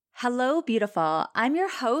Hello, beautiful. I'm your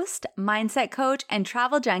host, mindset coach, and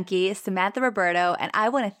travel junkie, Samantha Roberto, and I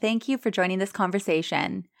want to thank you for joining this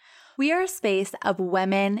conversation. We are a space of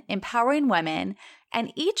women empowering women,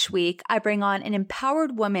 and each week I bring on an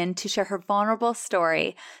empowered woman to share her vulnerable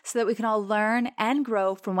story so that we can all learn and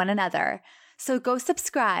grow from one another. So go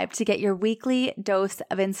subscribe to get your weekly dose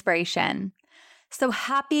of inspiration. So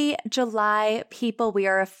happy July, people. We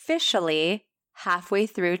are officially halfway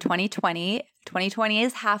through 2020. 2020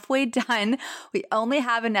 is halfway done. We only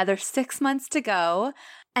have another 6 months to go.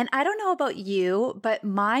 And I don't know about you, but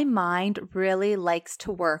my mind really likes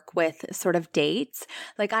to work with sort of dates.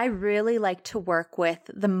 Like I really like to work with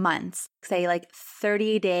the months, say like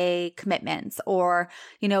 30-day commitments or,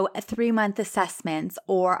 a 3-month assessments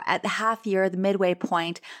or at the half year, the midway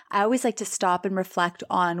point. I always like to stop and reflect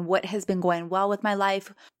on what has been going well with my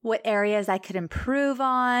life, what areas I could improve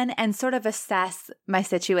on, and sort of assess my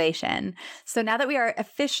situation. So now that we are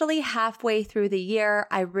officially halfway through the year,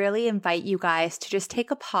 I really invite you guys to just take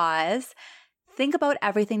a pause, think about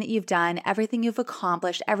everything that you've done, everything you've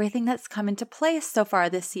accomplished, everything that's come into place so far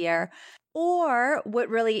this year, or what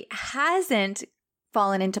really hasn't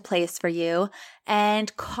fallen into place for you,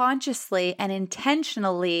 and consciously and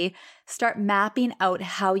intentionally start mapping out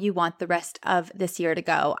how you want the rest of this year to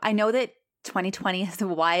go. I know that 2020 is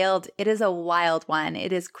wild. It is a wild one.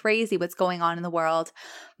 It is crazy what's going on in the world.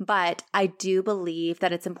 But I do believe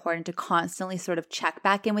that it's important to constantly sort of check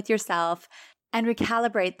back in with yourself and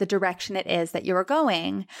recalibrate the direction it is that you're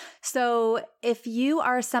going. So if you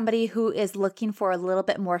are somebody who is looking for a little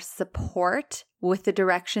bit more support with the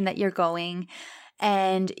direction that you're going,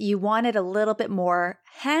 and you wanted a little bit more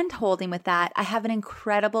hand-holding with that, I have an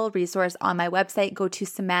incredible resource on my website. Go to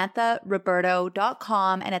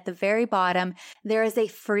samantharoberto.com, and at the very bottom, there is a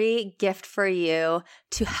free gift for you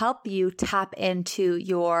to help you tap into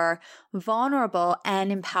your vulnerable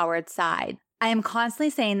and empowered side. I am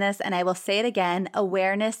constantly saying this, and I will say it again,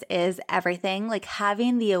 awareness is everything. Like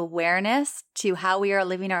having the awareness to how we are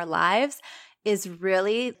living our lives is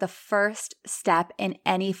really the first step in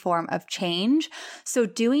any form of change. So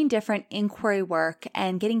doing different inquiry work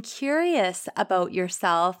and getting curious about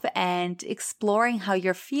yourself and exploring how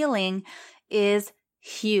you're feeling is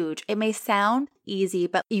huge. It may sound easy,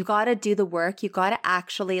 but you got to do the work. You got to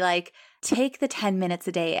actually take the 10 minutes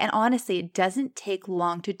a day. And honestly, it doesn't take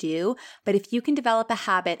long to do, but if you can develop a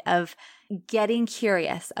habit of getting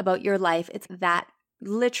curious about your life, that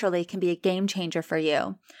literally can be a game changer for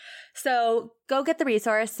you. So go get the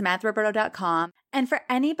resource, samantharoberto.com. And for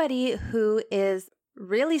anybody who is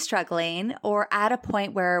really struggling or at a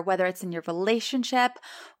point where, whether it's in your relationship,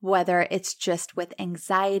 whether it's just with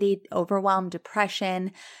anxiety, overwhelm,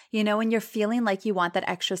 depression, when you're feeling like you want that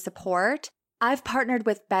extra support, I've partnered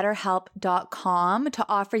with BetterHelp.com to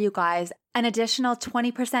offer you guys an additional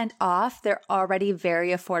 20% off their already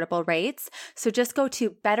very affordable rates. So just go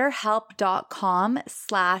to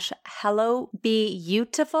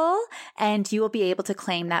BetterHelp.com/HelloBeautiful and you will be able to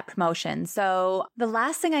claim that promotion. So the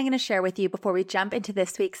last thing I'm going to share with you before we jump into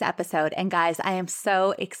this week's episode, and guys, I am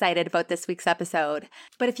so excited about this week's episode,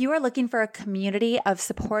 but if you are looking for a community of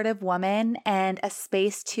supportive women and a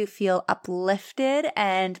space to feel uplifted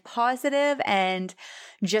and positive and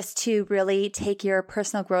just to really take your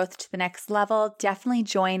personal growth to the next level, definitely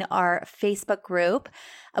join our Facebook group.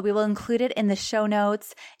 We will include it in the show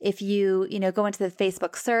notes. If you, go into the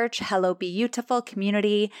Facebook search, Hello Beautiful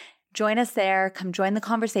Community, join us there. Come join the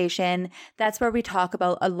conversation. That's where we talk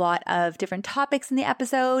about a lot of different topics in the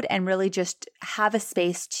episode and really just have a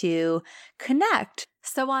space to connect.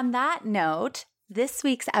 So on that note, this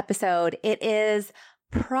week's episode, it is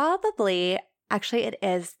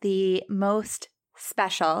the most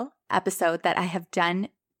special episode that I have done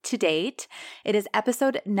to date. It is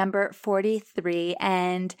episode number 43,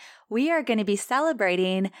 and we are going to be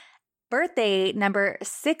celebrating birthday number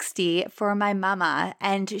 60 for my mama,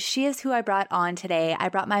 and she is who I brought on today. I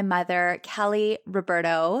brought my mother, Kelly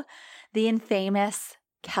Roberto, the infamous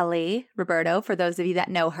Kelly Roberto, for those of you that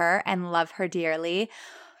know her and love her dearly.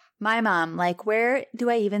 My mom, where do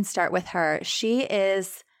I even start with her? She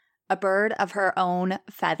is a bird of her own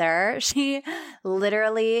feather. She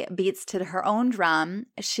literally beats to her own drum.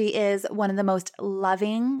 She is one of the most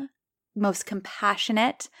loving, most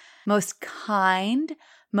compassionate, most kind,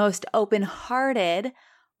 most open-hearted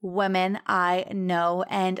women I know.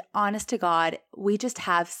 And honest to God, we just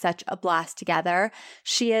have such a blast together.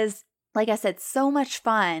 She is, like I said, so much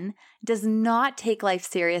fun, does not take life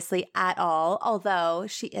seriously at all, although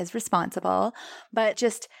she is responsible, but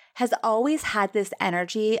just has always had this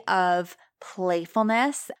energy of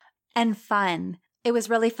playfulness and fun. It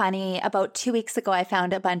was really funny. About 2 weeks ago, I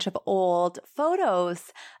found a bunch of old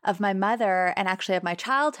photos of my mother and actually of my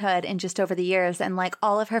childhood and just over the years, and like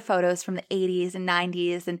all of her photos from the 80s and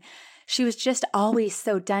 90s. And she was just always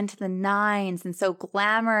so done to the nines and so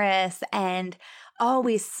glamorous and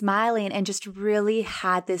always smiling and just really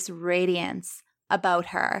had this radiance about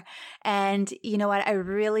her. And you know what? I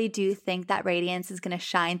really do think that radiance is going to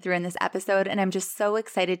shine through in this episode. And I'm just so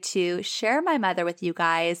excited to share my mother with you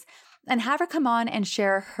guys and have her come on and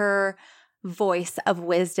share her voice of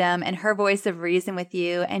wisdom and her voice of reason with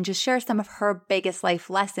you and just share some of her biggest life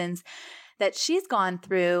lessons that she's gone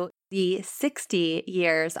through the 60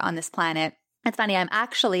 years on this planet. It's funny, I'm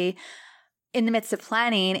actually in the midst of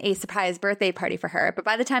planning a surprise birthday party for her. But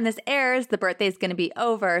by the time this airs, the birthday is going to be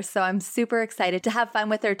over. So I'm super excited to have fun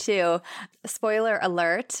with her too. Spoiler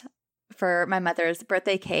alert. For my mother's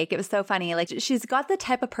birthday cake. It was so funny. Like, she's got the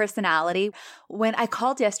type of personality. When I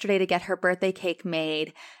called yesterday to get her birthday cake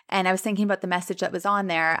made, and I was thinking about the message that was on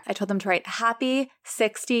there, I told them to write happy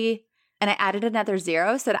 60, and I added another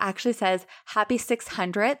 0. So it actually says happy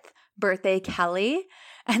 600th birthday, Kelly.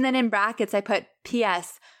 And then in brackets, I put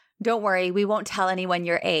PS, don't worry, we won't tell anyone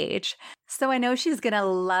your age. So I know she's going to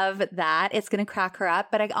love that. It's going to crack her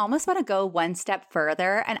up, but I almost want to go one step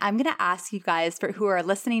further. And I'm going to ask you guys who are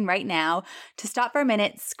listening right now to stop for a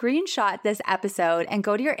minute, screenshot this episode and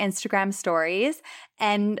go to your Instagram stories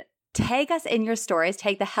and tag us in your stories,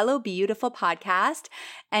 tag the Hello Beautiful podcast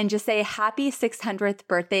and just say happy 600th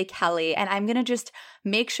birthday, Kelly. And I'm going to just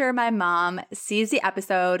make sure my mom sees the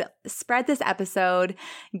episode, spread this episode,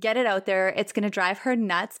 get it out there. It's going to drive her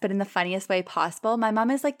nuts, but in the funniest way possible. My mom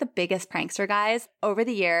is like the biggest prankster, guys, over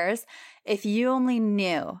the years. If you only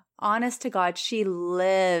knew, honest to God, she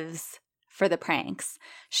lives for the pranks.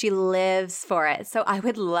 She lives for it. So I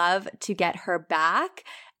would love to get her back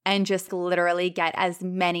and just literally get as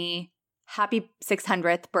many happy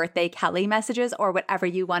 600th birthday Kelly messages or whatever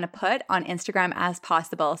you want to put on Instagram as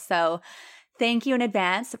possible. So thank you in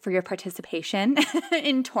advance for your participation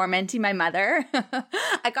in tormenting my mother.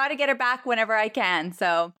 I got to get her back whenever I can.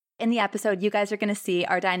 So in the episode, you guys are going to see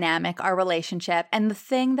our dynamic, our relationship, and the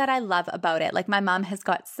thing that I love about it. Like, my mom has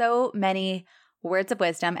got so many words of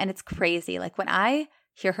wisdom, and it's crazy. Like, when I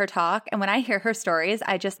hear her talk and when I hear her stories,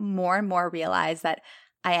 I just more and more realize that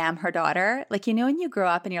I am her daughter. Like, you know, when you grow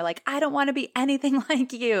up and you're like, I don't want to be anything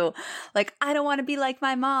like you. Like, I don't want to be like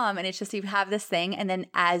my mom. And it's just, you have this thing. And then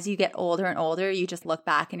as you get older and older, you just look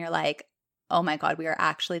back and you're like, oh my God, we are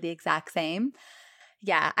actually the exact same.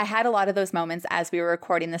 Yeah, I had a lot of those moments as we were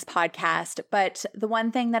recording this podcast. But the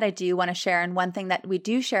one thing that I do want to share, and one thing that we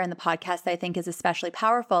do share in the podcast that I think is especially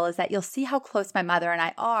powerful, is that you'll see how close my mother and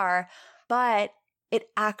I are, but it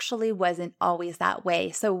actually wasn't always that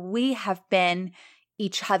way. So we have been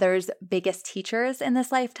each other's biggest teachers in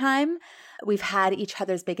this lifetime. We've had each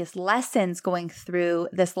other's biggest lessons going through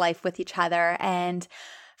this life with each other. And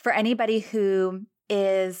for anybody who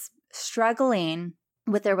is struggling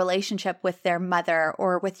with their relationship with their mother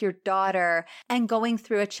or with your daughter and going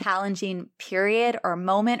through a challenging period or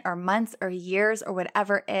moment or months or years or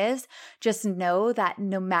whatever it is, just know that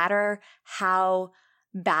no matter how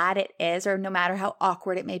bad it is, or no matter how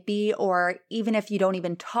awkward it may be, or even if you don't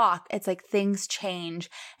even talk, it's like things change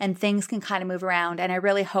and things can kind of move around. And I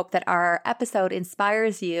really hope that our episode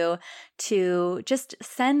inspires you to just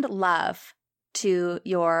send love to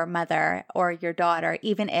your mother or your daughter,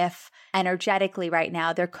 even if energetically right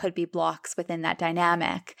now there could be blocks within that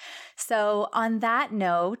dynamic. So on that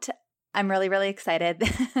note, I'm really, really excited.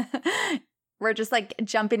 We're just like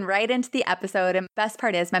jumping right into the episode. And best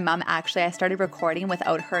part is my mom I started recording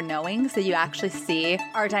without her knowing. So you actually see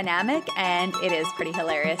our dynamic and it is pretty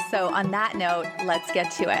hilarious. So on that note, let's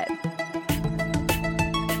get to it.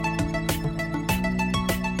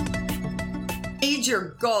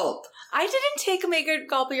 Major gulp. I didn't take a major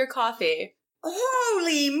gulp of your coffee.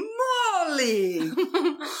 Holy moly.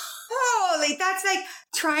 Holy, that's like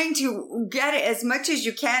trying to get it as much as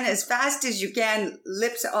you can, as fast as you can,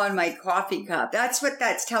 lips on my coffee cup. That's what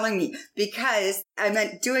that's telling me, because I'm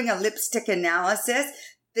doing a lipstick analysis.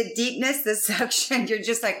 The deepness, the suction, you're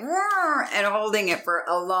just like, and holding it for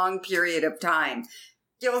a long period of time.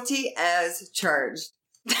 Guilty as charged.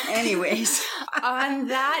 Anyways. On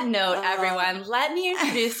that note, everyone, let me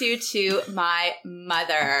introduce you to my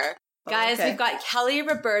mother. Guys, We've got Kelly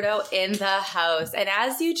Roberto in the house. And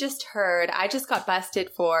as you just heard, I just got busted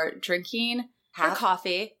for drinking her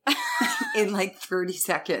coffee. In like 30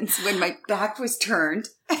 seconds when my back was turned.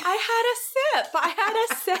 I had a sip. I had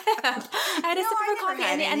a sip of her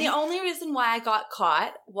coffee. And the only reason why I got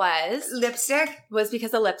caught was... Lipstick? Was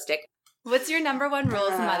because of lipstick. What's your number one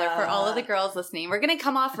rule as a mother for all of the girls listening? We're going to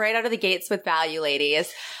come off right out of the gates with value,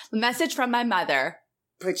 ladies. Message from my mother.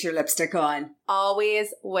 Put your lipstick on.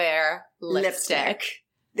 Always wear lipstick.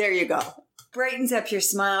 There you go. Brightens up your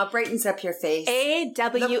smile, brightens up your face.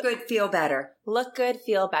 Look good, feel better. Look good,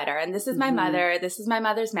 feel better. And this is my mother. This is my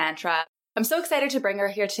mother's mantra. I'm so excited to bring her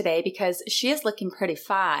here today because she is looking pretty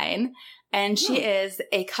fine. And she is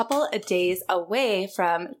a couple of days away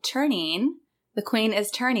from turning. The queen is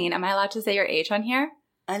turning. Am I allowed to say your age on here?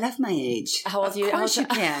 I love my age. How old are you? Of course you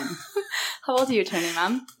can. How old are you turning,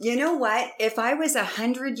 Mom? You know what? If I was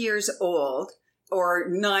 100 years old or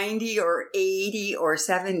 90 or 80 or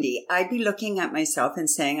 70, I'd be looking at myself and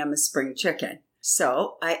saying I'm a spring chicken.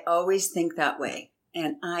 So I always think that way.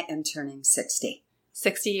 And I am turning 60.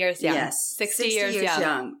 60 years young. Yes. 60 years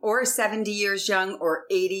young. Or 70 years young or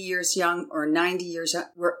 80 years young or 90 years young.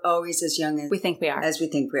 We're always as young as we think we are.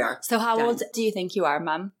 So how old do you think you are,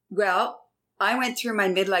 Mom? Well, I went through my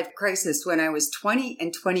midlife crisis when I was 20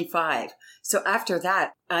 and 25. So after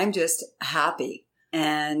that, I'm just happy.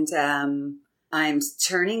 And I'm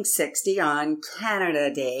turning 60 on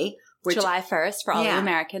Canada Day. July 1st for all the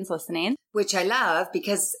Americans listening. Which I love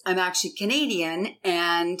because I'm actually Canadian.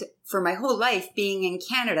 And for my whole life being in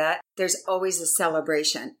Canada, there's always a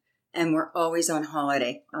celebration. And we're always on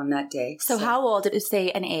holiday on that day. So how old, say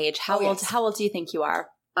an age, how old do you think you are?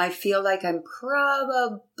 I feel like I'm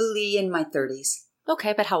probably in my 30s.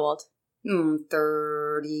 Okay, but how old?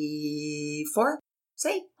 34,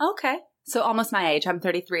 say. Okay. So almost my age. I'm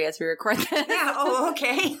 33 as we record this. Yeah,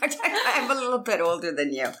 okay. I'm a little bit older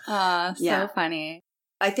than you. So funny.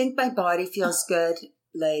 I think my body feels good.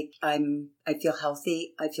 Like I feel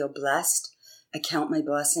healthy. I feel blessed. I count my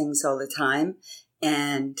blessings all the time.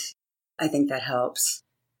 And I think that helps.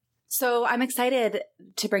 So I'm excited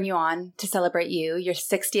to bring you on to celebrate your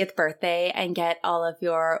 60th birthday, and get all of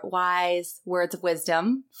your wise words of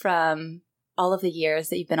wisdom from all of the years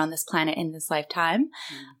that you've been on this planet in this lifetime.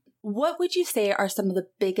 What would you say are some of the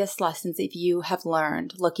biggest lessons that you have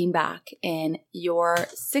learned looking back in your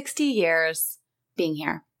 60 years being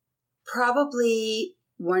here? Probably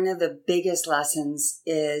one of the biggest lessons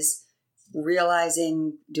is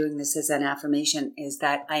realizing, doing this as an affirmation, is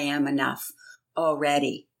that I am enough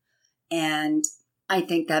already. And I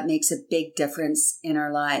think that makes a big difference in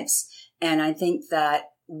our lives. And I think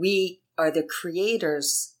that we are the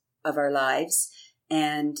creators of our lives.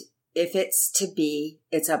 And if it's to be,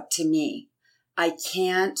 it's up to me. I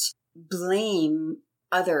can't blame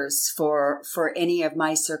others for any of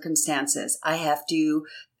my circumstances. I have to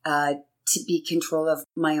be control of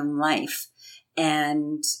my own life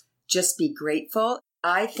and just be grateful.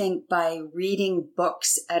 I think by reading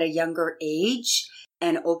books at a younger age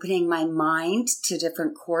and opening my mind to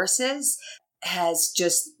different courses has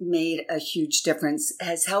just made a huge difference,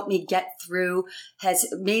 has helped me get through, has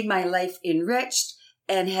made my life enriched,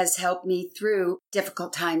 and has helped me through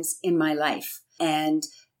difficult times in my life. And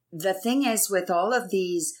the thing is, with all of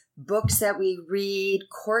these books that we read,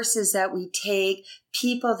 courses that we take,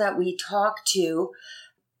 people that we talk to,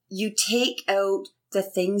 you take out the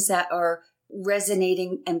things that are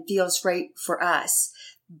resonating and feels right for us.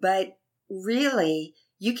 But really,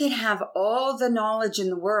 you can have all the knowledge in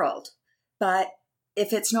the world, but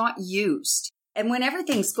if it's not used, and when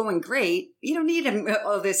everything's going great, you don't need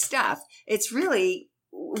all this stuff. It's really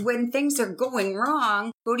when things are going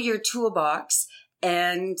wrong, go to your toolbox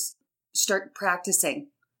and start practicing,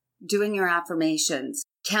 doing your affirmations,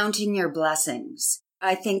 counting your blessings.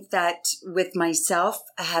 I think that with myself,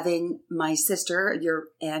 having my sister, your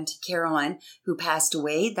Aunt Caroline, who passed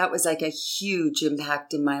away, that was like a huge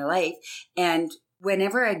impact in my life. And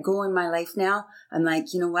whenever I go in my life now, I'm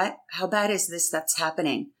like, you know what? How bad is this that's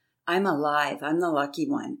happening? I'm alive. I'm the lucky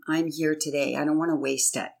one. I'm here today. I don't want to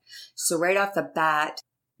waste it. So right off the bat,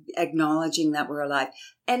 acknowledging that we're alive.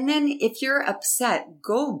 And then if you're upset,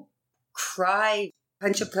 go cry,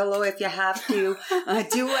 punch a pillow if you have to,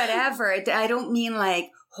 do whatever. I don't mean like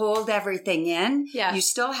hold everything in. Yeah. You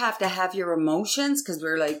still have to have your emotions because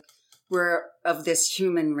we're of this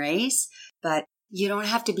human race, but you don't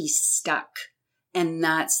have to be stuck. And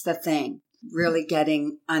that's the thing, really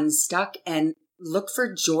getting unstuck and look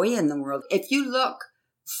for joy in the world. If you look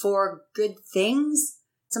for good things,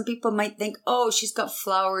 some people might think, oh, she's got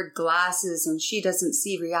flowered glasses and she doesn't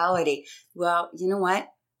see reality. Well, you know what?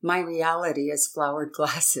 My reality is flowered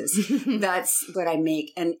glasses. That's what I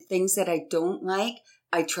make. And things that I don't like,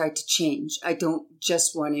 I try to change. I don't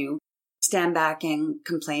just want to stand back and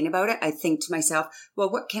complain about it. I think to myself, well,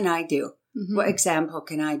 what can I do? Mm-hmm. What example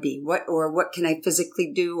can I be? What can I physically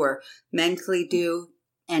do or mentally do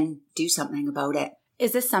and do something about it?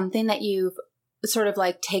 Is this something that you've sort of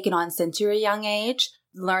like taken on since you were a young age,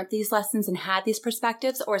 learned these lessons and had these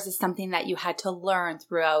perspectives? Or is this something that you had to learn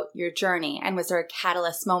throughout your journey? And was there a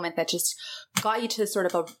catalyst moment that just got you to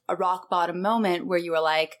sort of a rock bottom moment where you were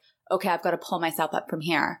like, okay, I've got to pull myself up from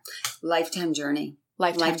here? Lifetime journey.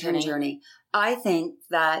 Lifetime journey. I think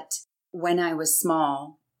that when I was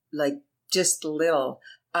small, like just little,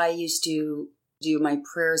 I used to do my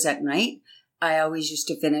prayers at night. I always used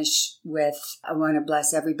to finish with, I want to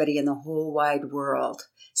bless everybody in the whole wide world.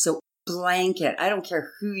 So blanket, I don't care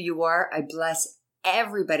who you are. I bless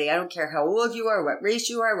everybody. I don't care how old you are, what race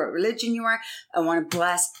you are, what religion you are. I want to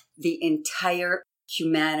bless the entire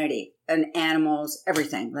humanity and animals,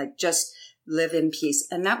 everything. Like just live in peace.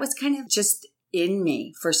 And that was kind of just in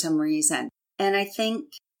me for some reason. And I think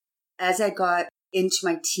as I got into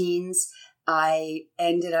my teens, I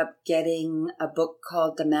ended up getting a book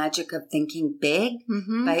called The Magic of Thinking Big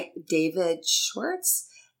by David Schwartz.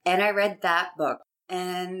 And I read that book.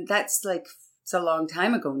 And that's like, it's a long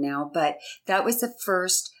time ago now, but that was the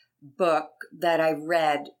first book that I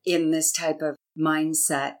read in this type of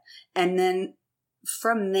mindset. And then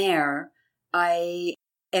from there, I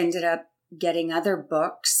ended up getting other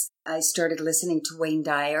books. I started listening to Wayne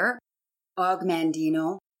Dyer, Og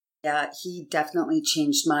Mandino. Yeah, he definitely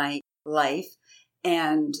changed my life.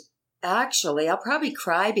 And actually, I'll probably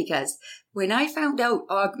cry because when I found out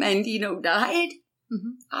Og Mandino died,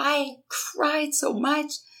 I cried so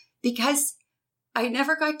much because I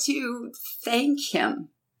never got to thank him.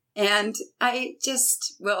 And I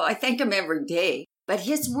thank him every day. But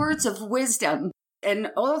his words of wisdom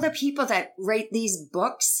and all the people that write these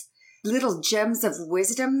books, little gems of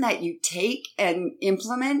wisdom that you take and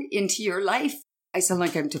implement into your life. I sound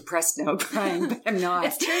like I'm depressed now, crying, but I'm not.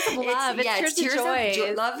 It's tears of love. It's tears of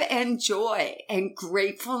joy. Love and joy and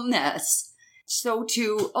gratefulness. So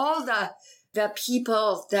to all the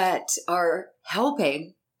people that are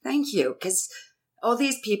helping, thank you. Because all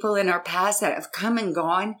these people in our past that have come and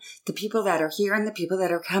gone, the people that are here and the people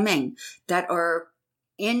that are coming, that are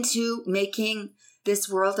into making this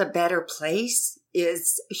world a better place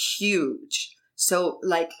is huge. So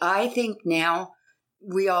like, I think now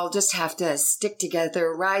we all just have to stick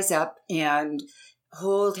together, rise up and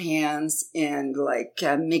hold hands and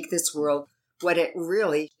make this world what it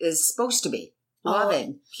really is supposed to be.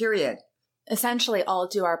 Loving, period. Essentially all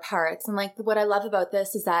do our parts. And like what I love about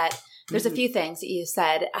this is that there's a few things that you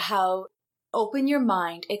said, how open your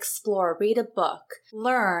mind, explore, read a book,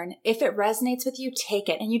 learn. If it resonates with you, take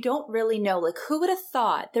it. And you don't really know, like, who would have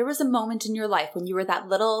thought there was a moment in your life when you were that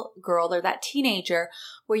little girl or that teenager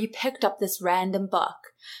where you picked up this random book?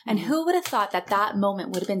 And who would have thought that that moment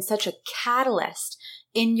would have been such a catalyst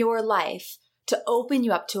in your life to open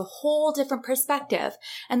you up to a whole different perspective?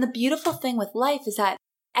 And the beautiful thing with life is that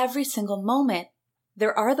every single moment,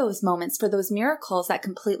 there are those moments for those miracles that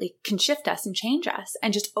completely can shift us and change us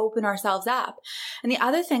and just open ourselves up. And the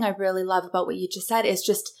other thing I really love about what you just said is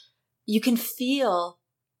just, you can feel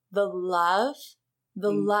the love,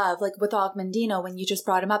 like with Og Mandino, when you just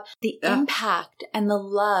brought him up, the impact and the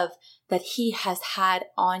love that he has had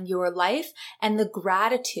on your life and the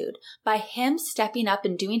gratitude by him stepping up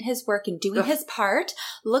and doing his work and doing his part.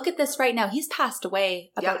 Look at this right now. He's passed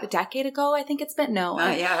away about a decade ago. I think it's been,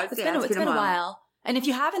 it's been a while. And if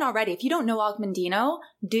you haven't already, if you don't know Og Mandino,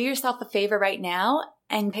 do yourself a favor right now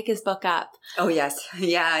and pick his book up. Oh, yes.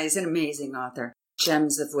 Yeah, he's an amazing author.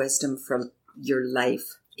 Gems of wisdom for your life.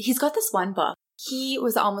 He's got this one book. He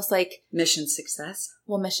was almost like... Mission Success.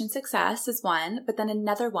 Well, Mission Success is one, but then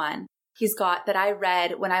another one he's got that I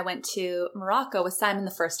read when I went to Morocco with Simon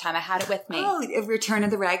the first time. I had it with me. Oh, Return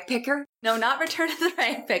of the Rag Picker? No, not Return of the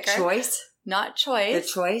Rag Picker. Choice? Not Choice. The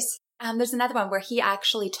Choice? There's another one where he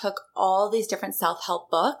actually took all these different self-help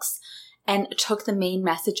books and took the main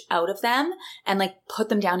message out of them and like put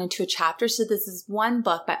them down into a chapter. So this is one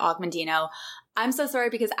book by Og Mandino. I'm so sorry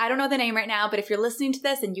because I don't know the name right now, but if you're listening to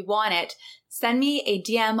this and you want it, send me a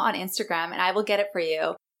DM on Instagram and I will get it for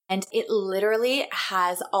you. And it literally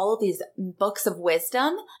has all of these books of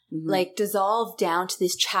wisdom, like dissolved down to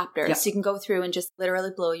these chapters. Yep. So you can go through and just literally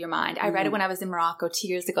blow your mind. I read it when I was in Morocco 2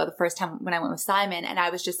 years ago, the first time when I went with Simon. And I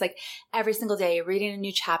was just like every single day reading a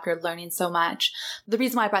new chapter, learning so much. The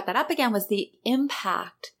reason why I brought that up again was the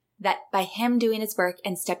impact that by him doing his work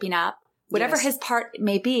and stepping up, whatever his part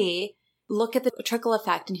may be, look at the trickle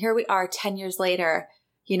effect. And here we are 10 years later,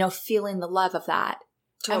 feeling the love of that.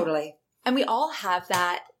 Totally. And we all have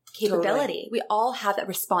that capability. Totally. We all have that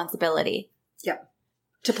responsibility. Yep.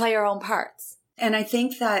 To play our own parts. And I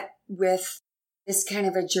think that with this kind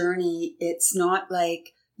of a journey, it's not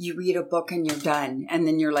like you read a book and you're done and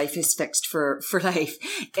then your life is fixed for life.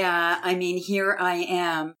 I mean, here I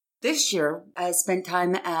am This year, I spent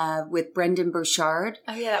time with Brendan Burchard.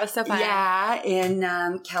 Oh, yeah, that was so fun. Yeah,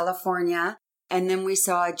 in California. And then we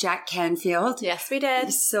saw Jack Canfield. Yes, we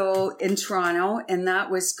did. So in Toronto, and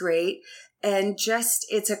that was great. And just,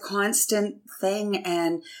 it's a constant thing.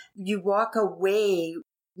 And you walk away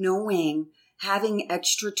knowing, having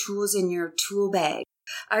extra tools in your tool bag.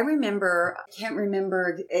 I can't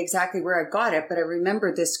remember exactly where I got it, but I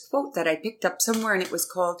remember this quote that I picked up somewhere, and it was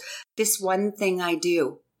called, "This One Thing I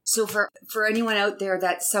Do." So for anyone out there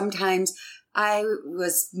that sometimes I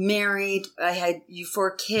was married, I had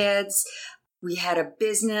 4 kids, we had a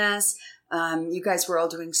business, you guys were all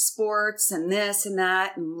doing sports and this and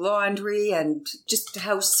that and laundry and just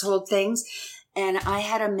household things. And I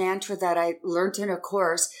had a mantra that I learned in a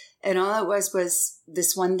course, and all it was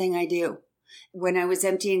this one thing I do. When I was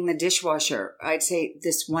emptying the dishwasher, I'd say,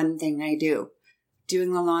 this one thing I do.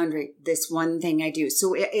 Doing the laundry, this one thing I do.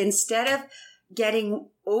 So instead of getting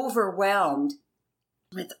overwhelmed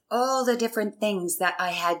with all the different things that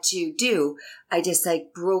I had to do, I just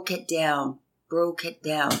broke it down.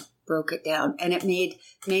 And it made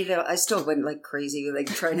it, I still went like crazy,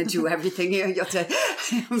 like trying to do everything.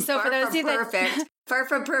 So for those of you far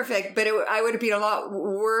from perfect, but I would have been a lot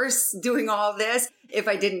worse doing all this if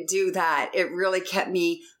I didn't do that. It really kept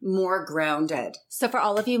me more grounded. So for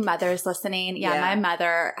all of you mothers listening, my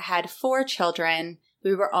mother had 4 children.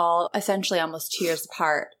 We were all essentially almost 2 years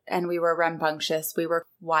apart, and we were rambunctious. We were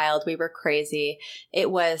wild. We were crazy. It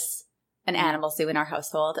was an animal zoo in our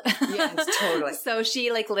household. Yes, totally. So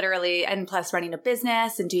she literally, and plus running a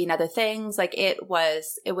business and doing other things, it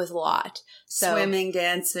was a lot. So swimming,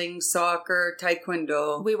 dancing, soccer,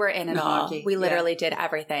 taekwondo. We were in it all. Hockey. We literally did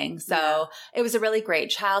everything. So it was a really great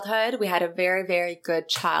childhood. We had a very, very good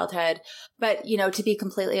childhood. But, to be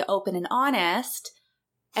completely open and honest,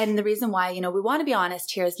 and the reason why, we want to be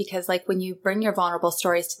honest here is because when you bring your vulnerable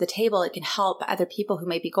stories to the table, it can help other people who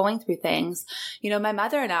may be going through things. My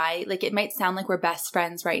mother and I, it might sound like we're best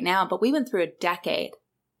friends right now, but we went through a decade.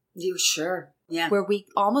 You sure? Yeah. Where we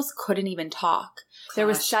almost couldn't even talk. Gosh. There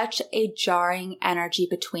was such a jarring energy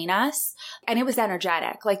between us, and it was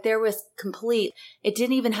energetic. There was it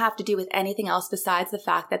didn't even have to do with anything else besides the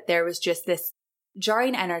fact that there was just this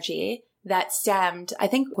jarring energy that stemmed, I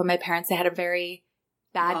think when my parents, they had a very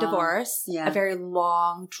bad divorce, a very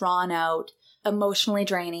long, drawn out, emotionally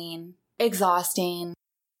draining, exhausting,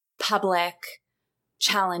 public,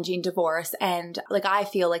 challenging divorce. And like, I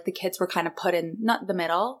feel like the kids were kind of put in, not the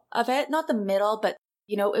middle of it, not the middle, but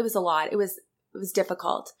you know, it was a lot. It was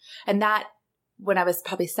difficult. And that, when I was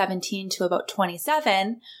probably 17 to about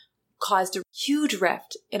 27, caused a huge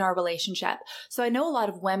rift in our relationship. So I know a lot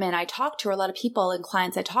of women I talk to, or a lot of people and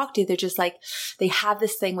clients I talk to, they're just like, they have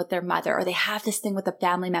this thing with their mother, or they have this thing with a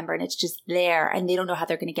family member, and it's just there, and they don't know how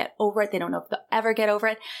they're going to get over it. They don't know if they'll ever get over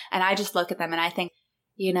it. And I just look at them and I think,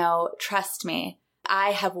 you know, trust me, I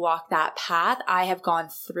have walked that path. I have gone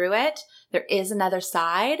through it. There is another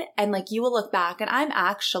side. And like, you will look back, and I'm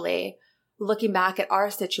actually looking back at our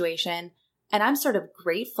situation, and I'm sort of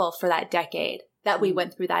grateful for that decade that we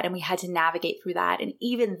went through that, and we had to navigate through that. And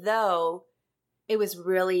even though it was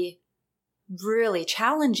really, really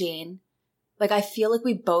challenging, like, I feel like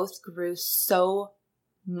we both grew so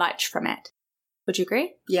much from it. Would you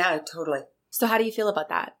agree? Yeah, totally. So how do you feel about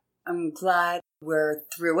that? I'm glad we're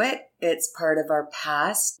through it. It's part of our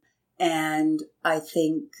past. And I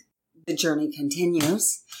think the journey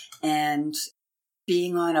continues. And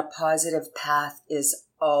being on a positive path is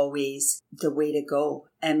always the way to go.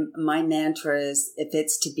 And my mantra is, if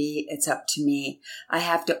it's to be, it's up to me. I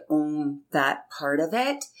have to own that part of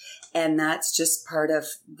it. And that's just part of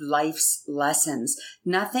life's lessons.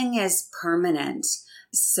 Nothing is permanent.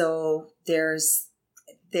 So there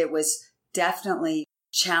was definitely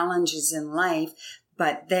challenges in life,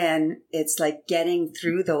 but then it's like getting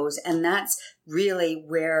through those. And that's really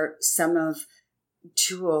where some of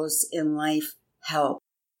tools in life help.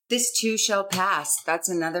 This too shall pass. That's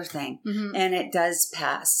another thing. Mm-hmm. And it does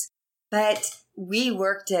pass. But we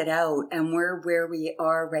worked it out, and we're where we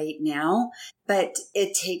are right now. But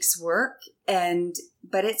it takes work,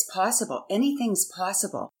 but it's possible. Anything's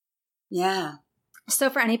possible. Yeah. So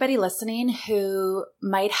for anybody listening who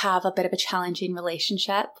might have a bit of a challenging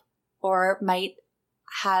relationship, or might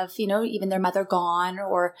have, you know, even their mother gone,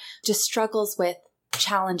 or just struggles with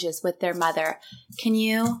challenges with their mother, can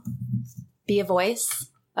you be a voice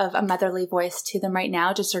of a motherly voice to them right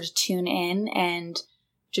now? Just sort of tune in and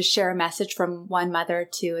just share a message from one mother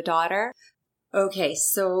to a daughter. Okay.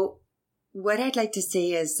 So what I'd like to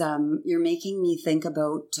say is, you're making me think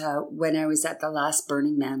about when I was at the last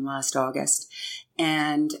Burning Man last August,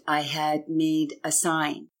 and I had made a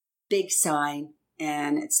sign, big sign,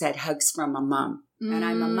 and it said hugs from a mom. And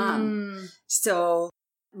I'm a mom. So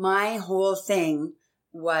my whole thing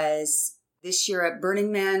was this year at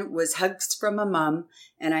Burning Man was hugs from a mom.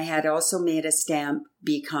 And I had also made a stamp,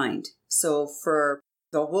 be kind. So for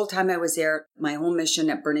the whole time I was there, my whole mission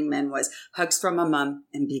at Burning Man was hugs from a mom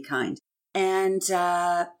and be kind. And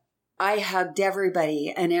I hugged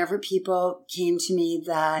everybody, and every people came to me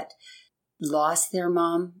that lost their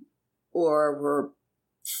mom or were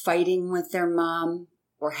fighting with their mom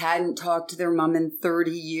or hadn't talked to their mom in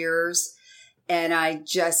 30 years. And I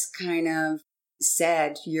just kind of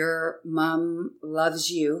said, your mom loves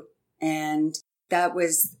you. And that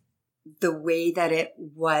was the way that it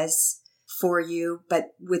was for you.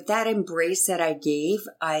 But with that embrace that I gave,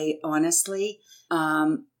 I honestly,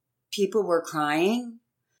 people were crying.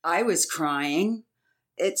 I was crying.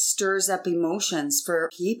 It stirs up emotions for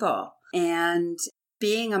people. And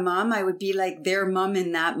being a mom, I would be like their mom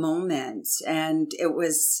in that moment. And it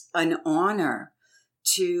was an honor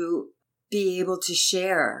to be able to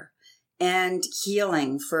share and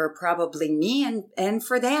healing for probably me and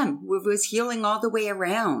for them. It was healing all the way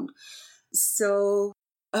around. So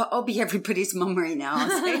I'll be everybody's mom right now.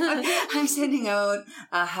 I'm sending out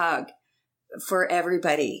a hug for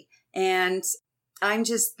everybody. And I'm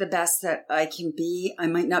just the best that I can be. I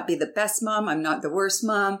might not be the best mom. I'm not the worst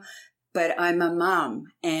mom, but I'm a mom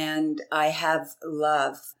and I have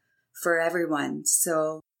love for everyone.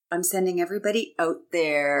 So I'm sending everybody out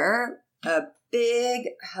there a big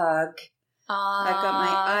hug. Aww. I've got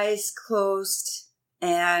my eyes closed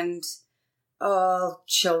and all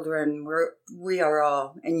children. We are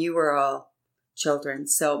all, and you are all children.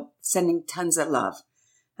 So sending tons of love.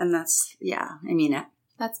 And that's, I mean it.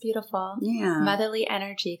 That's beautiful. Yeah. Motherly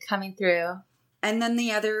energy coming through. And then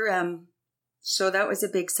the other, so that was a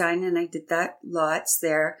big sign, and I did that lots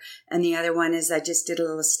there. And the other one is I just did a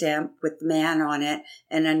little stamp with man on it,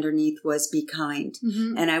 and underneath was be kind.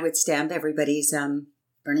 Mm-hmm. And I would stamp everybody's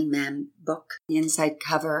Burning Man book, the inside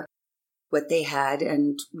cover, what they had.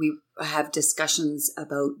 And we have discussions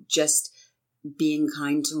about just being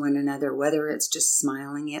kind to one another, whether it's just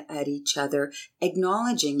smiling at each other,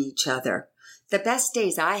 acknowledging each other. The best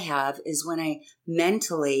days I have is when I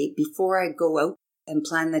mentally, before I go out and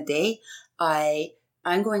plan the day,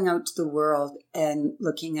 I'm going out to the world and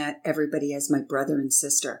looking at everybody as my brother and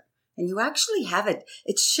sister. And you actually have it.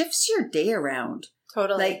 It shifts your day around.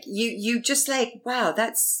 Totally. Like you just like, wow,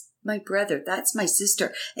 that's my brother. That's my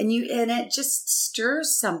sister. And it just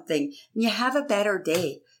stirs something. And you have a better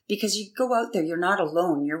day. Because you go out there, you're not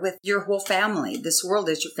alone. You're with your whole family. This world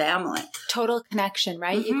is your family. Total connection,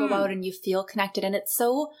 right? Mm-hmm. You go out and you feel connected. And it's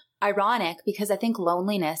so ironic because I think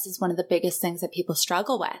loneliness is one of the biggest things that people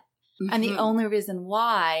struggle with. Mm-hmm. And the only reason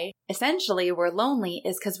why, essentially, we're lonely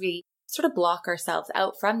is because we sort of block ourselves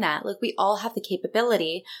out from that. Like we all have the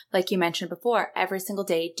capability, like you mentioned before, every single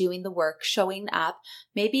day doing the work, showing up,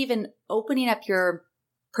 maybe even opening up your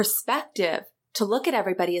perspective to look at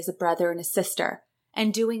everybody as a brother and a sister.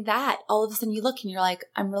 And doing that, all of a sudden you look and you're like,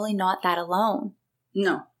 I'm really not that alone.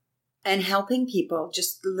 No. And helping people,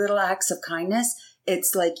 just little acts of kindness,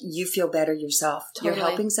 it's like you feel better yourself. Totally. You're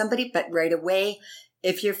helping somebody, but right away,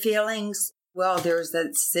 if your feelings, well, there's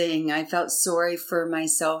that saying, I felt sorry for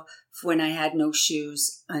myself when I had no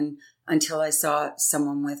shoes until I saw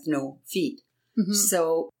someone with no feet. Mm-hmm.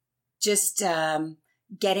 So just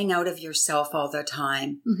getting out of yourself all the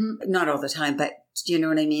time. Mm-hmm. Not all the time, but do you know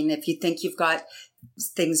what I mean? If you think you've got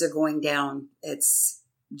things are going down, it's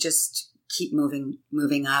just keep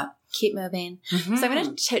moving up. Keep moving. Mm-hmm. So I'm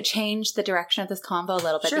going to change the direction of this convo a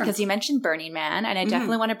little bit because you mentioned Burning Man, and I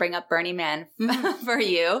definitely want to bring up Burning Man for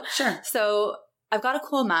you. Sure. So I've got a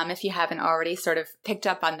cool mom, if you haven't already sort of picked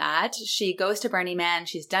up on that. She goes to Burning Man.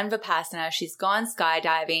 She's done Vipassana. She's gone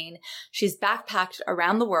skydiving. She's backpacked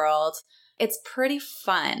around the world. It's pretty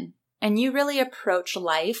fun. And you really approach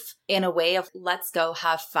life in a way of let's go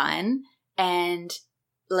have fun. And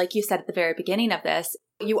like you said at the very beginning of this,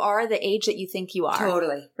 you are the age that you think you are.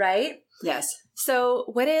 Totally. Right? Yes. So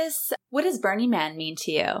what does Burning Man mean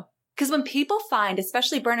to you? Because when people find,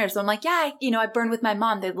 especially burners, I'm like, I burn with my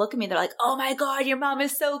mom. They look at me, they're like, oh my God, your mom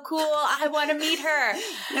is so cool. I want to meet her.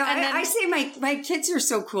 No, I say my kids are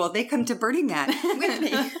so cool. They come to Burning Man with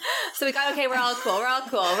me. So we got, okay, we're all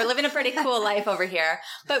cool. We're living a pretty cool life over here.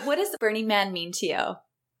 But what does Burning Man mean to you?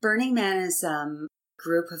 Burning Man is a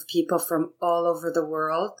group of people from all over the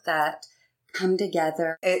world that come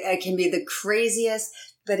together. It can be the craziest,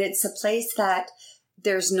 but it's a place that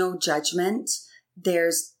there's no judgment.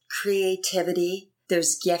 There's creativity,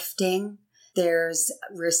 there's gifting, there's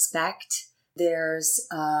respect, there's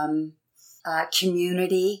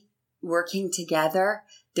community working together,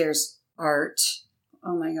 there's art,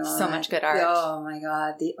 Oh my God. So much good art. Oh my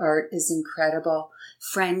God. The art is incredible.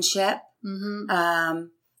 Friendship,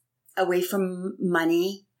 away from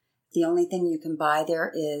money. The only thing you can buy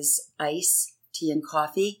there is ice, tea, and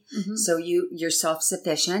coffee. Mm-hmm. So you're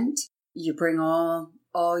self-sufficient. You bring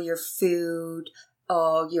all your food,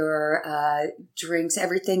 all your drinks,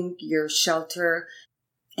 everything, your shelter.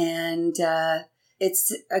 And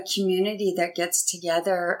it's a community that gets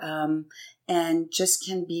together and just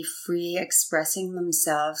can be free expressing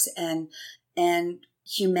themselves. And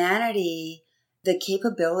humanity, the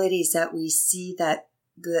capabilities that we see, that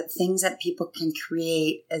the things that people can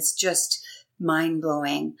create is just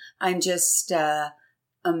mind-blowing. I'm just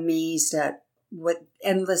amazed at what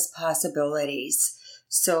endless possibilities.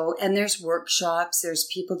 So, and there's workshops, there's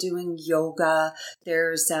people doing yoga,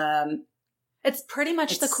 there's it's pretty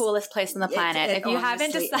much the coolest place on the planet. If you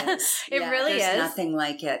haven't decided, it really is. There's nothing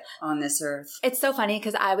like it on this earth. It's so funny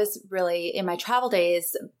because I was really, in my travel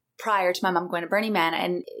days prior to my mom going to Burning Man,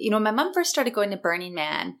 and, you know, when my mom first started going to Burning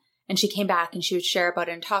Man and she came back and she would share about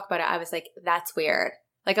it and talk about it, I was like, that's weird.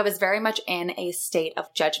 Like, I was very much in a state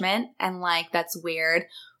of judgment and like, that's weird.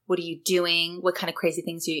 What are you doing? What kind of crazy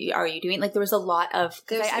things are you doing? Like, there was a lot of,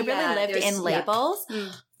 I really lived in labels,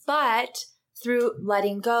 but through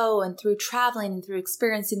letting go and through traveling and through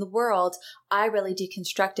experiencing the world, I really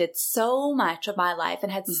deconstructed so much of my life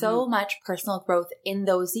and had so much personal growth in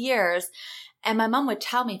those years. And my mom would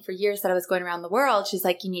tell me for years that I was going around the world. She's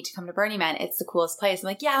like, you need to come to Burning Man. It's the coolest place. I'm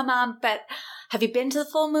like, yeah, Mom, but have you been to the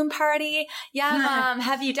full moon party? Yeah, Mom.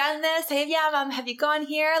 Have you done this? Hey, yeah, Mom. Have you gone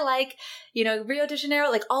here? Like, you know, Rio de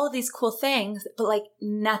Janeiro, like all of these cool things, but like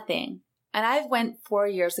nothing. And I went 4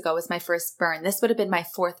 years ago was my first burn. This would have been my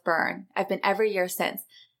fourth burn. I've been every year since.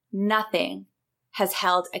 Nothing has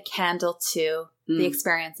held a candle to the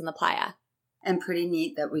experience in the playa. And pretty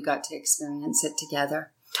neat that we got to experience it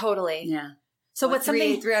together. Totally. Yeah. So what's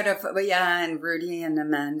something? Three out of, and Rudy and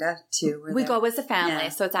Amanda too. We go as a family,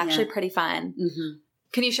 so it's actually pretty fun. Mm-hmm.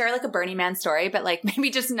 Can you share like a Burning Man story, but like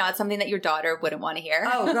maybe just not something that your daughter wouldn't want to hear?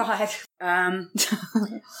 Oh God.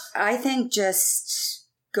 I think just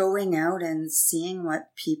going out and seeing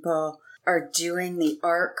what people are doing, the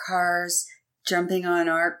art cars, jumping on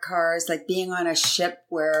art cars, like being on a ship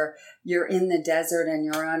where you're in the desert and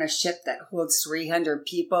you're on a ship that holds 300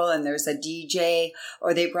 people and there's a DJ,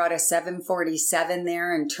 or they brought a 747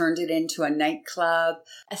 there and turned it into a nightclub.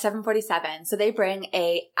 A 747. So they bring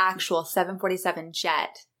a actual 747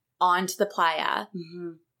 jet onto the playa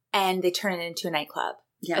and they turn it into a nightclub.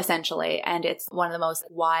 Yeah. Essentially. And it's one of the most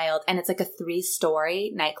wild, and it's like a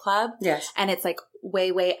 3-story nightclub. Yes. And it's like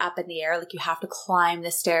way, way up in the air. Like you have to climb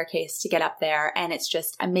the staircase to get up there. And it's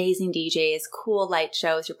just amazing DJs, cool light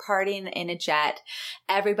shows. You're partying in a jet.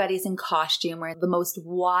 Everybody's in costume, wearing the most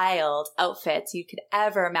wild outfits you could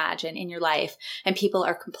ever imagine in your life. And people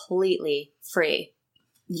are completely free.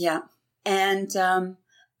 Yeah. And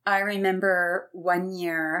I remember one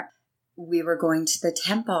year we were going to the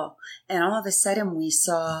temple, and all of a sudden we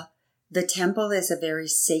saw the temple is a very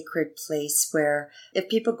sacred place where if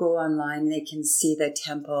people go online, they can see the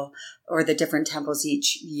temple or the different temples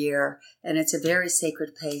each year. And it's a very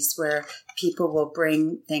sacred place where people will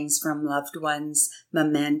bring things from loved ones,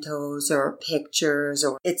 mementos or pictures,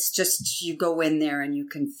 or it's just, you go in there and you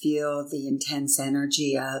can feel the intense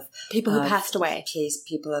energy of people who passed away.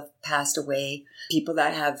 People have passed away, people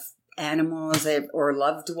that have animals or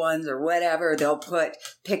loved ones or whatever. They'll put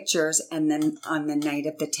pictures, and then on the night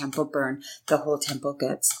of the temple burn, the whole temple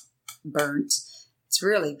gets burnt. It's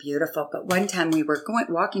really beautiful. But one time we were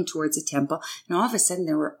walking towards the temple, and all of a sudden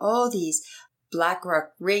there were all these Black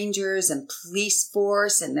Rock Rangers and police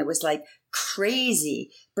force, and there was like crazy.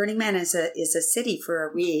 Burning Man is a city for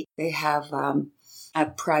a week. They have a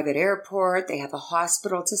private airport. They have a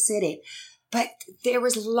hospital. It's a city. But there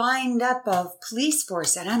was lined up of police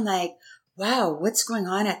force, and I'm like, wow, what's going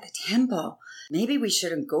on at the temple? Maybe we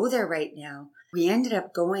shouldn't go there right now. We ended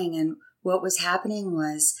up going, and what was happening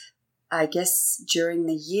was, I guess during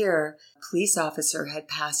the year, a police officer had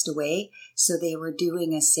passed away, so they were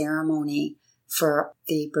doing a ceremony for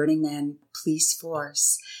the Burning Man police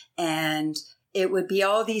force. And it would be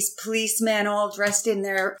all these policemen all dressed in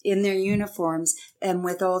their uniforms, and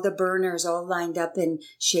with all the burners all lined up and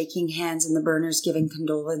shaking hands, and the burners giving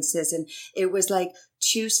condolences. And it was like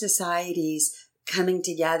two societies coming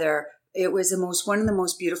together. It was one of the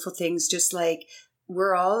most beautiful things, just like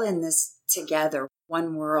we're all in this together,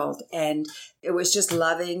 one world. And it was just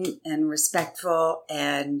loving and respectful.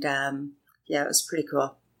 And it was pretty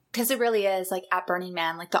cool. Because it really is, like, at Burning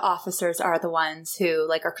Man, like, the officers are the ones who,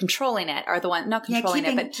 like, are controlling it, are the one, not controlling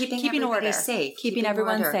it, but keeping order. Safe. Keeping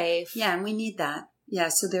everyone safe. Yeah, and we need that. Yeah,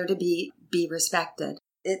 so there to be be respected.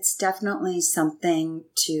 It's definitely something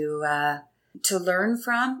to learn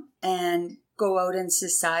from and go out in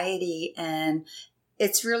society. And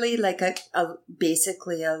it's really like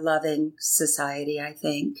basically a loving society, I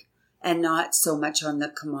think, and not so much on the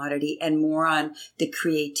commodity and more on the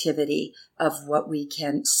creativity of what we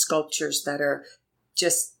can, sculptures that are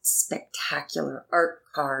just spectacular, art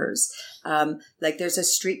cars. Like there's a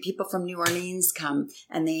street, people from New Orleans come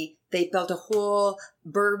and they built a whole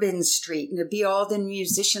Bourbon Street, and there'd be all the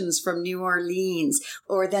musicians from New Orleans.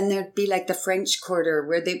 Or then there'd be like the French Quarter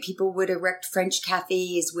where people would erect French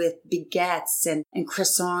cafes with baguettes and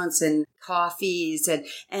croissants and coffees.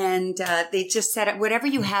 And they just set up whatever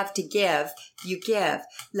you have to give, you give.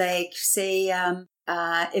 Like say,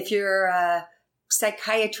 if you're a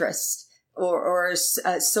psychiatrist, or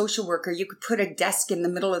a social worker, you could put a desk in the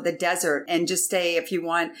middle of the desert and just say, if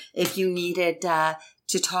you needed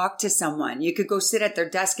to talk to someone, you could go sit at their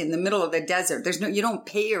desk in the middle of the desert. You don't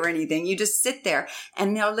pay or anything. You just sit there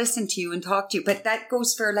and they'll listen to you and talk to you. But that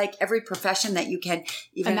goes for like every profession that you can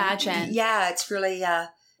even imagine. Yeah, it's really,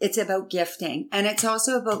 it's about gifting. And it's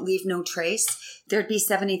also about leave no trace. There'd be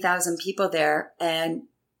 70,000 people there. And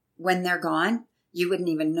when they're gone, you wouldn't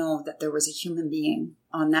even know that there was a human being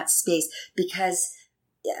on that space, because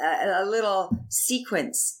a little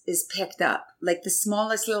sequence is picked up, like the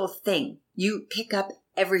smallest little thing. You pick up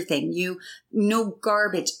everything. No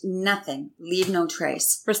garbage, nothing. Leave no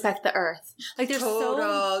trace. Respect the earth. Like there's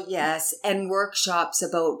total, yes. And workshops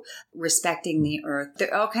about respecting the earth.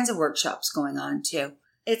 There are all kinds of workshops going on too.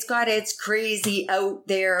 It's got its crazy out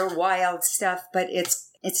there wild stuff, but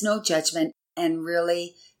it's no judgment, and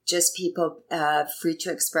really just people free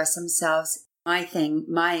to express themselves.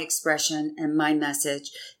 My expression and my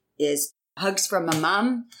message is hugs from a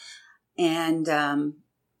mom and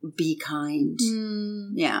be kind.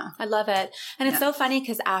 Yeah. I love it. And it's so funny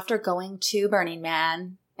because after going to Burning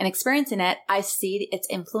Man and experiencing it, I see its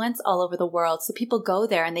influence all over the world. So people go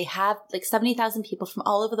there and they have like 70,000 people from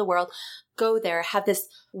all over the world go there, have this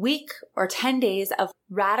week or 10 days of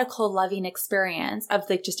radical loving experience of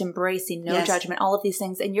like just embracing no judgment, all of these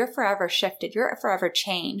things. And you're forever shifted. You're forever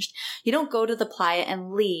changed. You don't go to the playa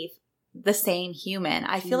and leave the same human.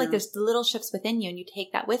 I feel like there's little shifts within you and you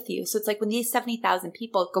take that with you. So it's like when these 70,000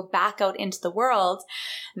 people go back out into the world,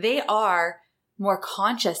 they are more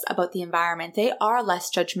conscious about the environment. They are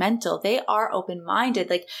less judgmental. They are open-minded.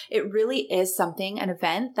 Like it really is an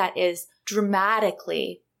event that is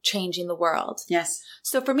dramatically changing the world. Yes.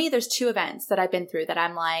 So for me, there's 2 events that I've been through that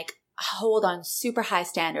I'm like, hold on, super high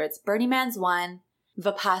standards. Burning Man's one,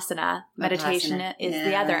 Vipassana meditation is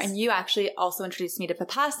the other. And you actually also introduced me to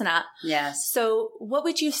Vipassana. Yes. So what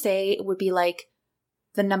would you say would be like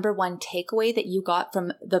the number one takeaway that you got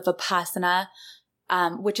from the Vipassana,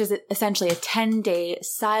 which is essentially a 10-day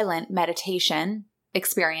silent meditation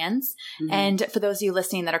experience? Mm-hmm. And for those of you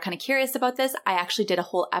listening that are kind of curious about this, I actually did a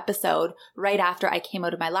whole episode right after I came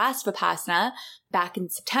out of my last Vipassana back in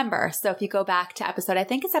September. So if you go back to I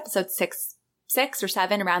think it's episode 6 or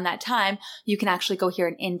 7, around that time, you can actually go hear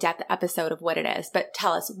an in-depth episode of what it is. But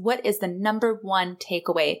tell us, what is the number one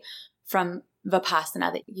takeaway from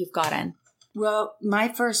Vipassana that you've gotten? Well, my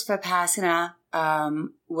first Vipassana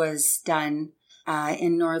was done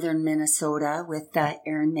in northern Minnesota with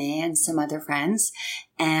Erin May and some other friends.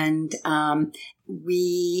 And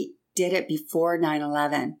we did it before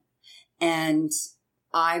 9/11. And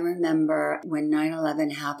I remember when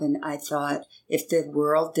 9/11 happened, I thought if the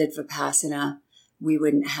world did Vipassana, we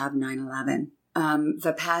wouldn't have 9/11.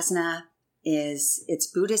 Vipassana it's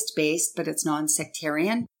Buddhist based, but it's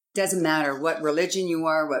non-sectarian. Doesn't matter what religion you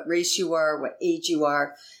are, what race you are, what age you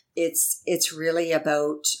are. It's really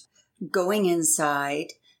about going inside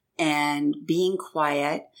and being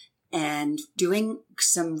quiet and doing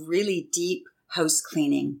some really deep house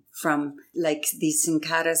cleaning from like these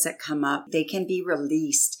sankharas that come up. They can be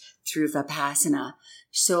released through Vipassana.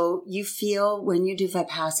 So you feel, when you do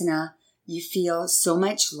Vipassana, you feel so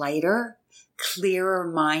much lighter, clearer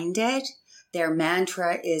minded. Their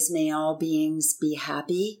mantra is, may all beings be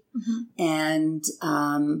happy. Mm-hmm. And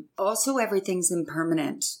also everything's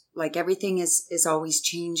impermanent. Like everything is always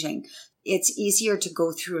changing. It's easier to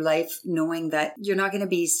go through life knowing that you're not going to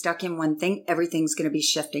be stuck in one thing. Everything's going to be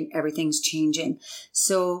shifting. Everything's changing.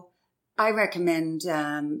 So I recommend,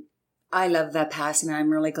 I love Vipassana.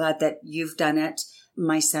 I'm really glad that you've done it.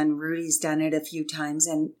 My son Rudy's done it a few times,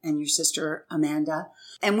 and your sister Amanda.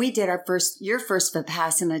 And we did your first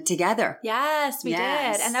Vipassana together. Yes, we did.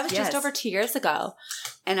 And that was just over 2 years ago.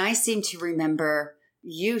 And I seem to remember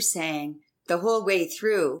you saying the whole way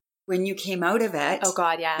through, when you came out of it. Oh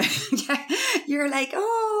God, yeah. You're like,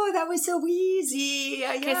 oh, that was so easy.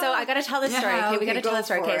 Okay, so I got to tell this story. Okay, we got to tell this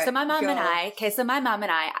story. Okay, so my mom and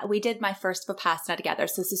I, we did my first Vipassana together.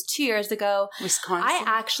 So this is 2 years ago. Wisconsin. I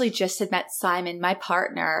actually just had met Simon, my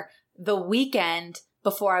partner, the weekend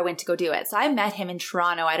before I went to go do it. So I met him in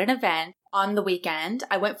Toronto at an event on the weekend.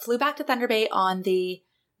 I flew back to Thunder Bay on the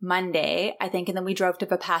Monday, I think, and then we drove to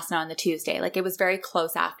Vipassana on the Tuesday. Like, it was very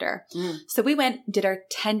close after. So we did our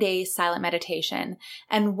 10-day silent meditation.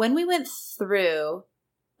 And when we went through,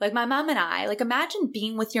 like, my mom and I, like, imagine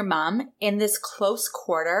being with your mom in this close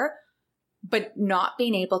quarter, but not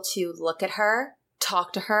being able to look at her,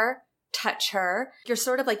 talk to her, touch her. You're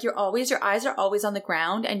sort of like, your eyes are always on the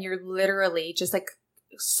ground, and you're literally just like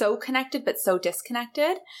so connected, but so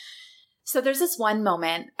disconnected. So there's this one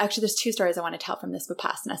moment, actually there's 2 stories I want to tell from this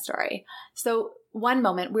Vipassana story. So one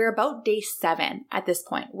moment, we're about day 7 at this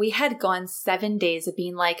point. We had gone 7 days of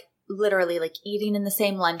being like, literally like eating in the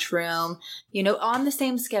same lunchroom, on the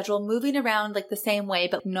same schedule, moving around like the same way,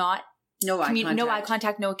 but not no eye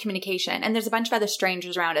contact, no communication. And there's a bunch of other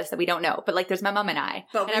strangers around us that we don't know, but like there's my mom and I.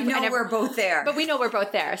 But we're both there. But we know we're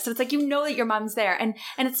both there. So it's like, that your mom's there. And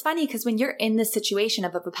it's funny because when you're in this situation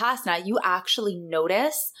of a Vipassana, you actually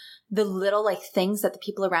notice the little like things that the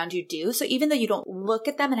people around you do. So even though you don't look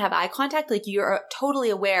at them and have eye contact, like you're totally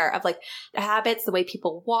aware of like the habits, the way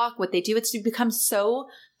people walk, what they do. You become so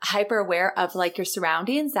hyper aware of like your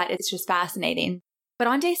surroundings that it's just fascinating. But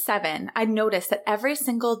on day 7, I noticed that every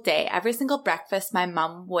single day, every single breakfast, my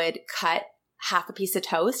mom would cut half a piece of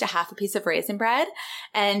toast, a half a piece of raisin bread,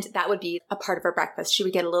 and that would be a part of her breakfast. She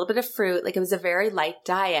would get a little bit of fruit. Like, it was a very light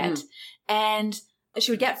diet. And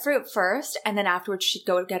she would get fruit first, and then afterwards she'd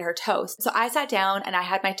go get her toast. So I sat down and I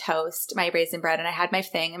had my toast, my raisin bread, and I had my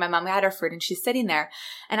thing, and my mom had her fruit, and she's sitting there.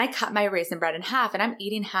 And I cut my raisin bread in half, and I'm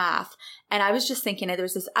eating half. And I was just thinking there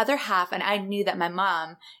was this other half, and I knew that my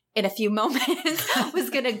mom, in a few moments, was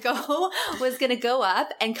gonna go up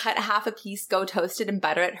and cut half a piece, go toast it and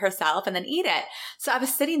butter it herself, and then eat it. So I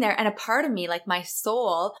was sitting there, and a part of me, like my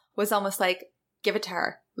soul, was almost like, give it to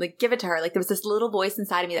her. Like, give it to her. Like, there was this little voice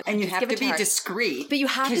inside of me that and you have to be discreet. But you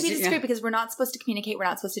have to be discreet because we're not supposed to communicate. We're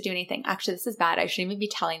not supposed to do anything. Actually, this is bad. I shouldn't even be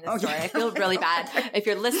telling this story. I feel really bad. If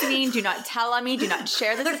you're listening, do not tell on me. Do not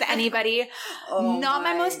share this with anybody. Not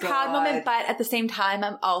my most proud moment, but at the same time,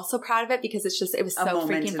 I'm also proud of it because it was so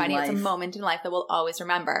freaking funny. It's a moment in life that we'll always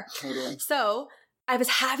remember. Totally. So I was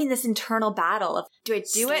having this internal battle of, do I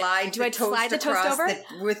do it? Do I slide the toast over?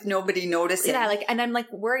 With nobody noticing? Yeah, and I'm like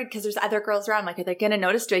worried because there's other girls around. Like, are they going to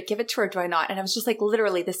notice? Do I give it to her? Do I not? And I was just like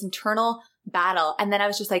literally this internal battle. And then I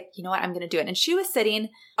was just like, you know what? I'm going to do it. And she was sitting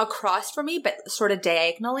across from me, but sort of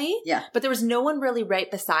diagonally. Yeah. But there was no one really right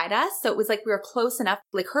beside us. So it was like we were close enough.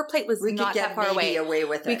 Like, her plate was not that far away.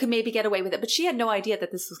 We could maybe get away with it. But she had no idea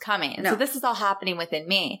that this was coming. And so this is all happening within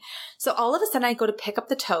me. So all of a sudden I go to pick up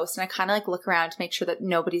the toast and I kind of like look around to make sure that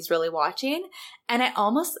nobody's really watching. And I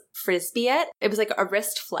almost frisbee it. It was like a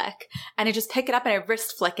wrist flick. And I just pick it up and I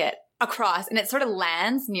wrist flick it across, and it sort of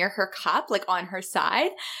lands near her cup, like on her side.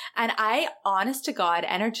 And I, honest to God,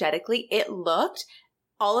 energetically, it looked,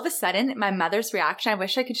 all of a sudden, my mother's reaction, I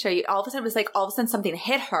wish I could show you, all of a sudden it was like, all of a sudden something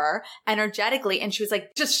hit her energetically, and she was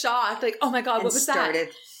like, just shocked, like, oh my God, what was that?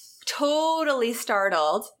 Totally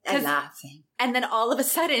startled. And laughing. And then all of a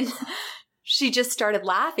sudden, she just started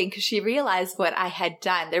laughing because she realized what I had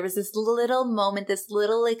done. There was this little moment, this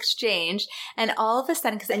little exchange, and all of a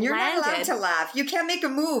sudden, because and you're not allowed to laugh. You can't make a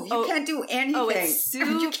move. You can't do anything. Oh, it's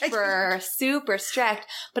super strict.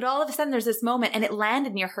 But all of a sudden, there's this moment, and it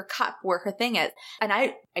landed near her cup where her thing is. And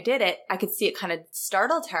I did it. I could see it kind of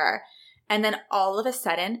startled her. And then all of a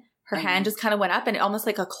sudden, her hand just kind of went up and almost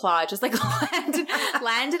like a claw just like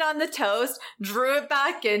landed on the toast, drew it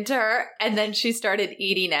back into her, and then she started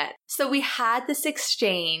eating it. So we had this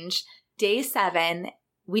exchange. Day 7,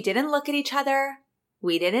 we didn't look at each other.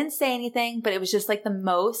 We didn't say anything, but it was just like the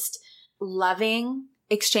most loving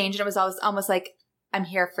exchange. And it was almost like, I'm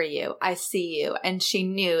here for you. I see you. And she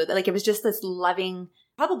knew that, like, it was just this loving,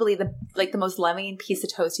 probably the most loving piece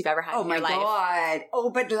of toast you've ever had in your life. Oh my God. Oh,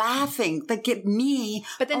 but laughing. Like, get me.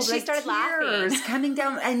 But then she started laughing. Coming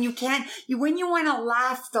down, and when you want to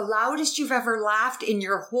laugh, the loudest you've ever laughed in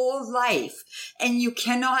your whole life, and you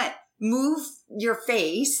cannot move your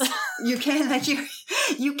face. You can't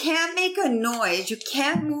make a noise. You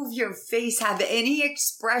can't move your face, have any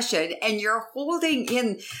expression, and you're holding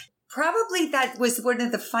in. Probably that was one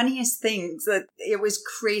of the funniest things, that it was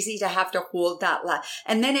crazy to have to hold that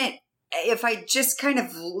and then if I just kind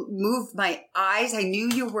of moved my eyes, I knew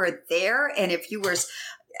you were there. And if you were,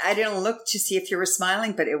 I didn't look to see if you were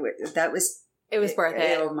smiling, but It was worth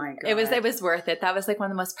it. Oh my God. It was worth it. That was like one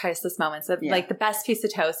of the most priceless moments of like the best piece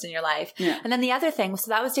of toast in your life. Yeah. And then the other thing, so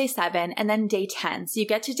that was day 7 and then day 10. So you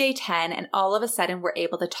get to day 10 and all of a sudden we're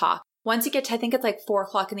able to talk. Once you get to, I think it's like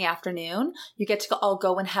 4:00 in the afternoon, you get to all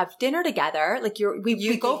go and have dinner together. Like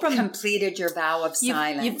we go from completed your vow of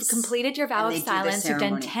silence. You've completed your vow of silence. You've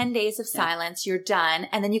done 10 days of silence. You're done.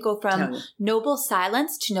 And then you go from noble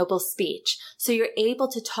silence to noble speech. So you're able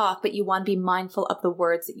to talk, but you want to be mindful of the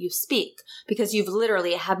words that you speak because you've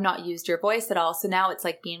literally have not used your voice at all. So now it's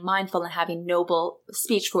like being mindful and having noble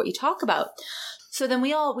speech for what you talk about. So then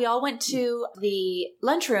we all went to the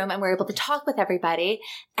lunchroom and we were able to talk with everybody.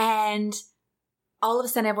 And all of a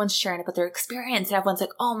sudden everyone's sharing about their experience. And everyone's like,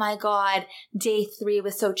 oh my God, day 3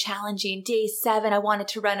 was so challenging. Day 7, I wanted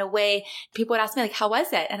to run away. People would ask me like, how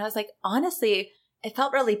was it? And I was like, honestly, it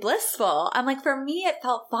felt really blissful. I'm like, for me, it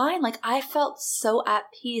felt fine. Like I felt so at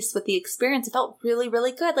peace with the experience. It felt really,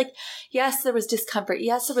 really good. Like, yes, there was discomfort.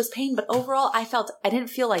 Yes, there was pain, but overall I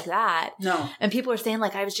didn't feel like that. No. And people were saying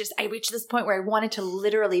like, I reached this point where I wanted to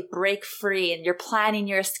literally break free and you're planning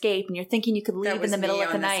your escape and you're thinking you could leave in the middle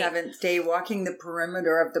of the night. On the 7th day, walking the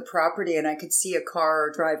perimeter of the property and I could see a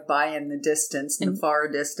car drive by in the distance, in the far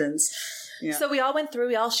distance. Yeah. So we all went through,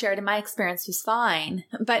 we all shared, and my experience was fine.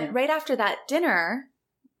 But right after that dinner,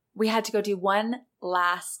 we had to go do one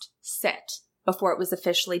last sit before it was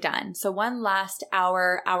officially done. So one last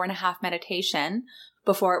hour and a half meditation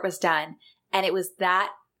before it was done. And it was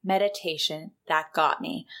that meditation that got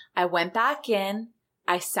me. I went back in,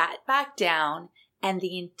 I sat back down, and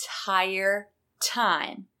the entire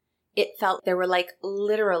time it felt there were like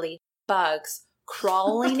literally bugs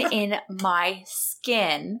crawling in my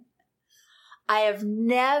skin. I have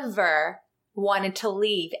never wanted to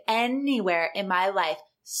leave anywhere in my life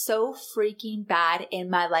so freaking bad in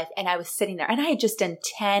my life. And I was sitting there and I had just done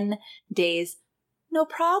 10 days. No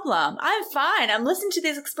problem. I'm fine. I'm listening to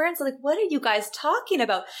this experience. I'm like, what are you guys talking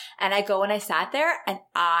about? And I go and I sat there and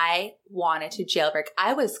I wanted to jailbreak.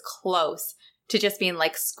 I was close to just being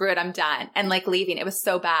like, screw it, I'm done. And like leaving. It was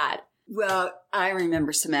so bad. Well, I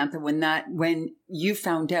remember, Samantha, when you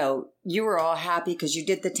found out, you were all happy because you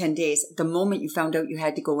did the 10 days. The moment you found out you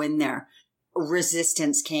had to go in there,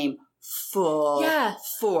 resistance came full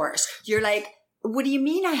force. You're like, what do you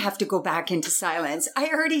mean I have to go back into silence? I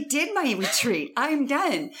already did my retreat. I'm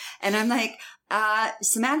done. And I'm like,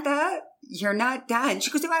 Samantha, you're not done. She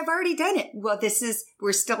goes, oh, I've already done it. Well,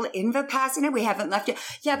 we're still in Vipassana. We haven't left it.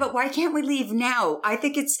 Yeah, but why can't we leave now? I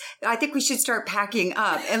think we should start packing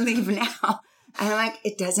up and leave now. And I'm like,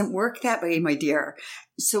 it doesn't work that way, my dear.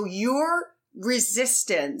 So your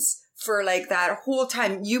resistance for like that whole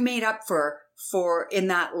time you made up for in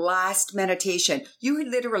that last meditation, you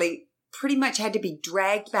literally pretty much had to be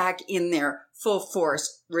dragged back in there, full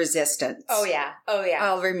force resistance. Oh yeah.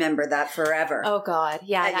 I'll remember that forever. Oh God.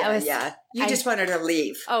 Yeah. You just wanted to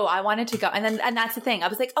leave. Oh, I wanted to go. And that's the thing. I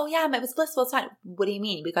was like, oh yeah, it was blissful. It's fine. What do you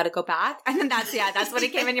mean? We got to go back? And then that's when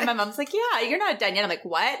it came in. My mom's like, yeah, you're not done yet. I'm like,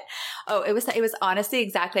 what? Oh, it was honestly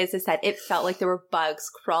exactly as I said. It felt like there were bugs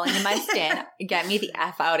crawling in my skin. Get me the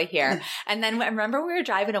F out of here. And then I remember we were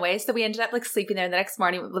driving away. So we ended up like sleeping there the next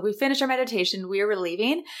morning. We finished our meditation. We were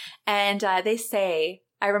leaving and they say,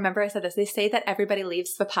 I remember I said this, they say that everybody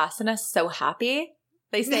leaves Vipassana so happy.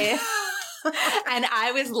 They say And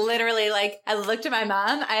I was literally like, I looked at my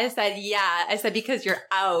mom. I said, yeah. I said, because you're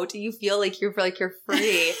out. You feel like you're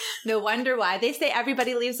free. No wonder why. They say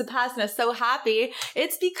everybody leaves Vipassana so happy.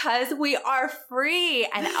 It's because we are free.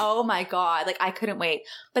 And oh my God, like I couldn't wait.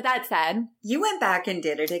 But that said, you went back and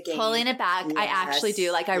did it again. Pulling it back. Yes. I actually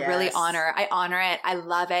do. Like I really honor it. I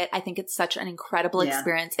love it. I think it's such an incredible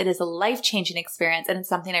experience. It is a life-changing experience. And it's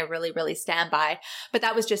something I really, really stand by. But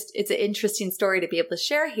that was just, it's an interesting story to be able to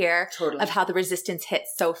share here of how the resistance hit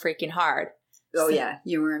so freaking hard. Oh yeah.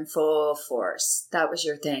 You were in full force. That was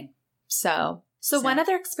your thing. So one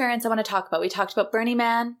other experience I want to talk about. We talked about Burning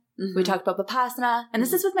Man. Mm-hmm. We talked about Vipassana. And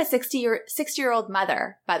this is with my 60-year-old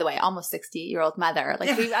mother, by the way, almost 60-year-old mother. Like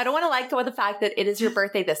I don't want to let go of the fact that it is your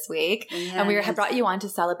birthday this week. Yeah, and we have brought you on to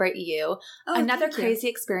celebrate you. Oh, another crazy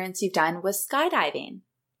experience you've done was skydiving.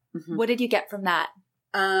 Mm-hmm. What did you get from that?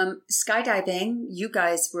 Skydiving, you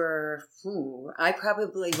guys were, I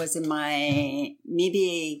probably was in my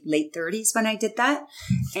maybe late 30s when I did that.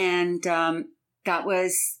 And that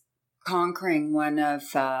was conquering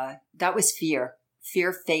that was fear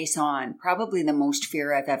face on, probably the most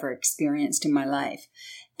fear I've ever experienced in my life.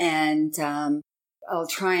 And I'll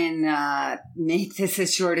try and make this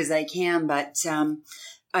as short as I can, but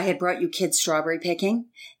I had brought you kids strawberry picking.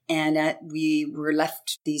 And we were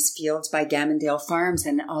left these fields by Gammondale Farms,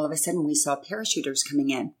 and all of a sudden we saw parachuters coming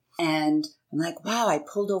in. And I'm like, wow, I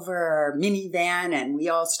pulled over our minivan and we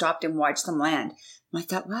all stopped and watched them land. And I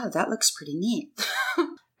thought, wow, that looks pretty neat.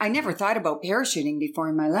 I never thought about parachuting before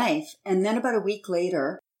in my life. And then about a week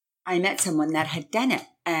later, I met someone that had done it.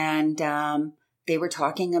 And they were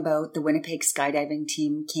talking about the Winnipeg skydiving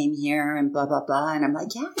team came here and blah, blah, blah. And I'm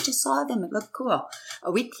like, yeah, I just saw them. It looked cool.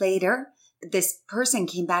 A week later, this person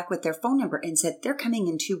came back with their phone number and said, they're coming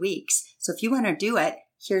in 2 weeks. So if you want to do it,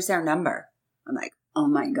 here's their number. I'm like, oh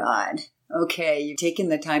my God. Okay, you've taken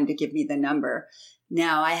the time to give me the number.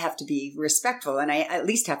 Now I have to be respectful and I at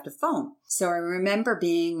least have to phone. So I remember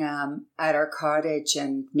being at our cottage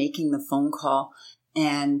and making the phone call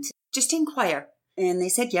and just inquire. And they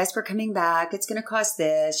said, yes, we're coming back. It's going to cost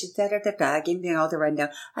this. Gave me all the rundown.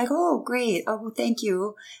 I go, oh, great. Oh, thank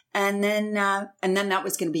you. And then that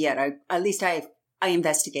was going to be it. At least I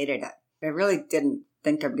investigated it. I really didn't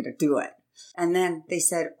think I'm going to do it. And then they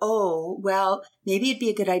said, oh, well, maybe it'd be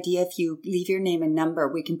a good idea if you leave your name and number.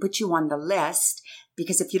 We can put you on the list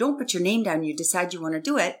because if you don't put your name down, you decide you want to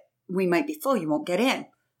do it, we might be full. You won't get in.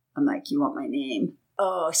 I'm like, you want my name?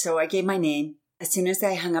 Oh, so I gave my name. As soon as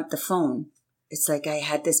I hung up the phone, it's like I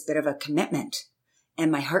had this bit of a commitment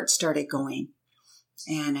and my heart started going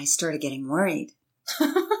and I started getting worried.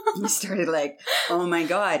 I started like, oh my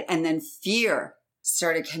God. And then fear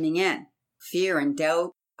started coming in. Fear and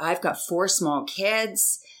doubt. I've got 4 small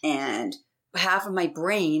kids and half of my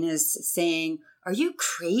brain is saying, are you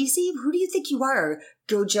crazy? Who do you think you are?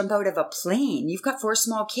 Go jump out of a plane. You've got 4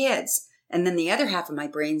 small kids. And then the other half of my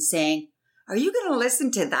brain saying, are you going to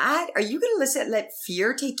listen to that? Are you going to let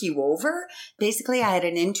fear take you over? Basically, I had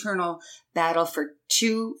an internal battle for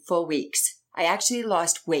 2 full weeks. I actually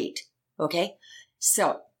lost weight. Okay.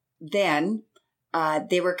 So then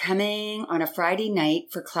they were coming on a Friday night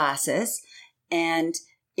for classes. And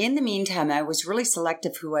in the meantime, I was really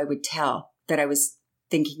selective who I would tell that I was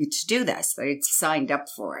thinking to do this. I'd signed up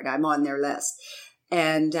for it. I'm on their list.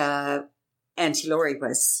 And Auntie Lori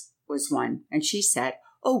was one. And she said,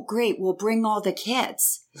 oh, great, we'll bring all the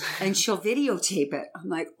kids. And she'll videotape it. I'm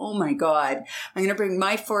like, oh, my God. I'm going to bring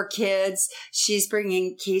my 4 kids. She's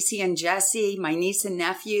bringing Casey and Jesse, my niece and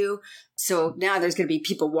nephew. So now there's going to be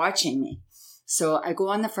people watching me. So I go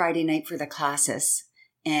on the Friday night for the classes.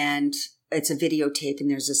 And it's a videotape and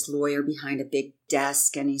there's this lawyer behind a big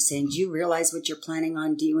desk and he's saying, do you realize what you're planning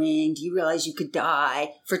on doing? Do you realize you could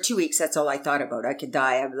die? For 2 weeks, that's all I thought about. I could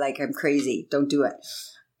die. I'm crazy. Don't do it.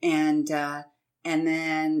 And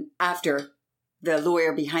then after the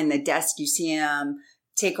lawyer behind the desk, you see him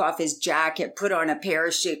take off his jacket, put on a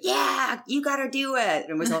parachute. Yeah, you got to do it.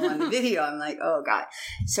 It was all on the video. I'm like, oh God.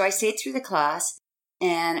 So I stayed through the class.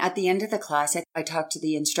 And at the end of the class, I talked to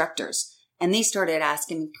the instructors. And they started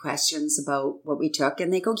asking questions about what we took.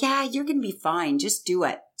 And they go, yeah, you're going to be fine. Just do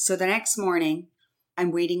it. So the next morning,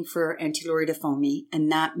 I'm waiting for Auntie Lori to phone me.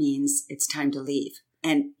 And that means it's time to leave.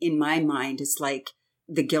 And in my mind, it's like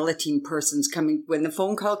the guillotine person's coming. When the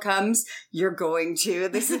phone call comes, you're going to.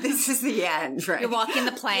 This is the end, right? You're walking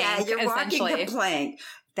the plank. Yeah, you're walking the plank.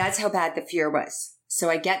 That's how bad the fear was. So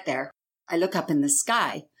I get there. I look up in the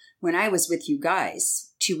sky. When I was with you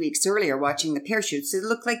guys 2 weeks earlier watching the parachutes, it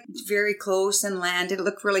looked like very close and landed. It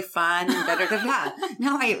looked really fun and da-da-da-da.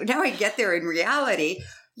 Now I get there in reality.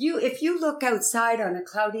 If you look outside on a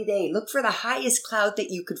cloudy day, look for the highest cloud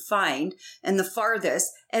that you could find and the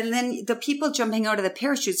farthest. And then the people jumping out of the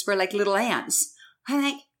parachutes were like little ants. I'm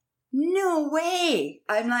like, no way.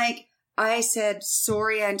 I said,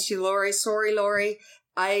 sorry, Auntie Lori. Sorry, Lori.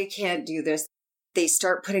 I can't do this. They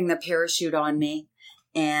start putting the parachute on me.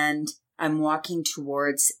 And I'm walking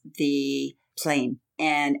towards the plane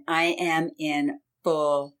and I am in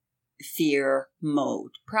full fear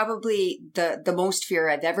mode. Probably the most fear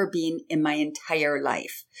I've ever been in my entire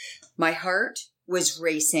life. My heart was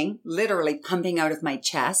racing, literally pumping out of my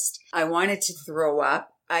chest. I wanted to throw up.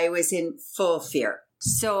 I was in full fear.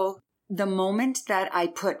 So the moment that I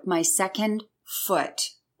put my second foot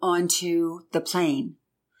onto the plane,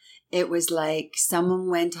 it was like someone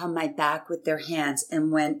went on my back with their hands and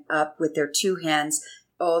went up with their 2 hands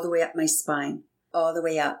all the way up my spine, all the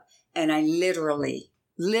way up. And I literally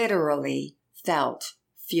felt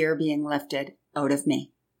fear being lifted out of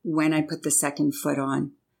me when I put the second foot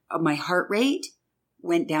on. My heart rate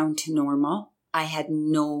went down to normal. I had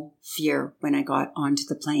no fear when I got onto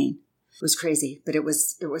the plane. It was crazy, but it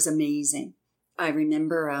was amazing. I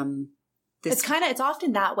remember, it's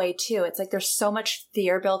often that way too. It's like there's so much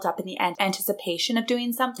fear built up in the anticipation of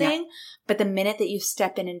doing something, but the minute that you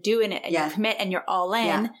step in and doing it and you commit and you're all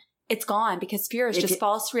in, it's gone because fear is just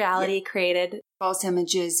false reality created. False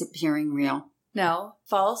images appearing real. No,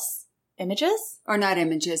 false images? Or not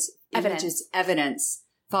images. Evidence. Evidence.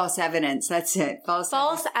 False evidence. That's it.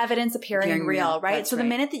 False evidence appearing real, right? That's so the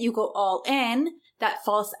minute that you go all in, that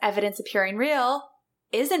false evidence appearing real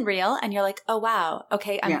isn't real. And you're like, oh, wow.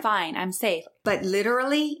 Okay, I'm fine. I'm safe. But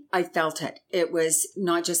literally, I felt it. It was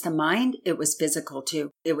not just the mind. It was physical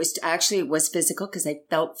too. It was physical because I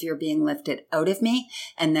felt fear being lifted out of me.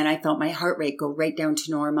 And then I felt my heart rate go right down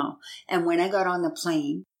to normal. And when I got on the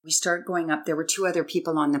plane, we started going up. There were 2 other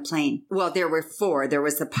people on the plane. Well, there were 4. There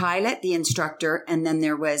was the pilot, the instructor, and then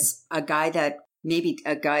there was a guy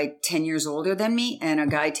 10 years older than me and a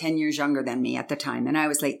guy 10 years younger than me at the time. And I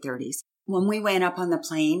was late 30s. When we went up on the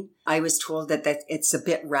plane, I was told that it's a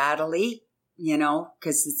bit rattly,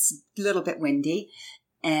 because it's a little bit windy.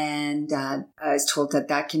 And I was told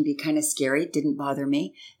that can be kind of scary. It didn't bother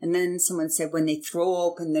me. And then someone said when they throw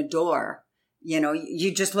open the door,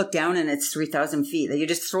 you just look down and it's 3,000 feet. You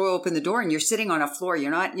just throw open the door and you're sitting on a floor.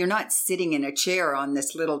 You're not sitting in a chair on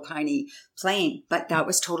this little tiny plane. But that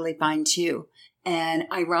was totally fine too. And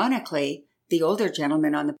ironically, the older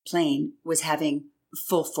gentleman on the plane was having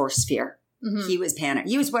full force fear. Mm-hmm. He was panicked.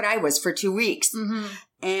 He was what I was for 2 weeks. Mm-hmm.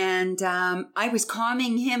 And I was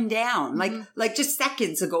calming him down. Like just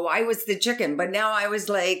seconds ago, I was the chicken. But now I was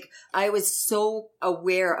so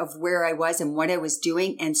aware of where I was and what I was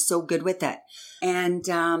doing and so good with it. And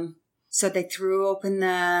so they threw open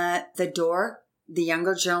the door. The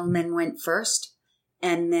younger gentleman went first.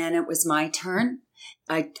 And then it was my turn.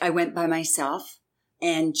 I went by myself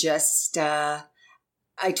and just...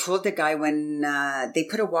 I told the guy when they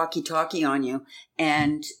put a walkie-talkie on you,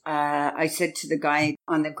 and I said to the guy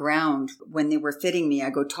on the ground when they were fitting me,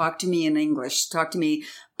 I go, talk to me in English. Talk to me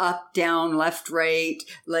up, down, left, right.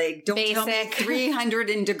 Like, don't tell me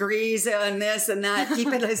 300 degrees on this and that. Keep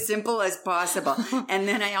it as simple as possible. And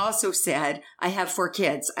then I also said, I have 4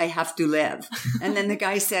 kids. I have to live. And then the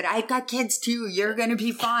guy said, I've got kids too. You're going to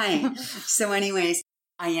be fine. So anyways,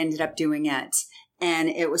 I ended up doing it. And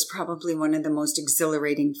it was probably one of the most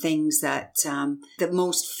exhilarating things that, the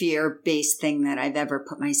most fear-based thing that I've ever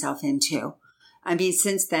put myself into. I mean,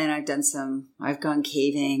 since then I've gone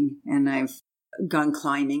caving and I've gone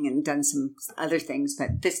climbing and done some other things,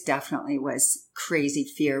 but this definitely was crazy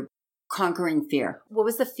fear, conquering fear. What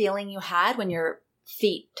was the feeling you had when your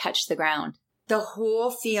feet touched the ground? The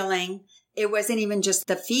whole feeling, it wasn't even just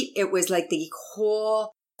the feet. It was like the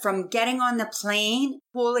whole... From getting on the plane,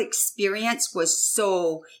 whole experience was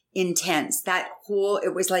so intense.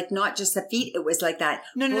 It was like not just the feet, it was like that.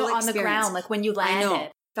 No, on the ground, like when you landed. I know.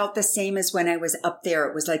 Felt the same as when I was up there.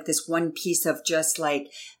 It was like this one piece of just like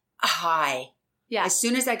a high. Yeah. As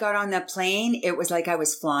soon as I got on the plane, it was like I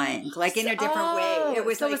was flying, like in a different way. It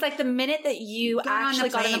was like the minute that you actually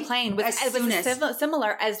got on the plane was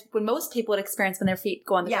similar as when most people would experience when their feet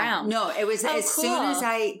go on the ground. No, it was soon as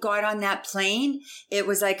I got on that plane, it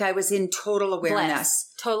was like I was in total awareness.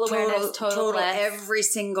 Bliss. Total awareness, total bliss. Every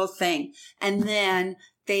single thing. And then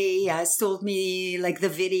they sold me like the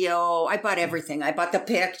video. I bought everything. I bought the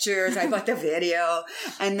pictures. I bought the video.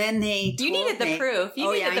 And then You needed the proof.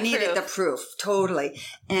 I needed the proof. Totally.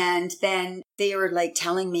 And then they were like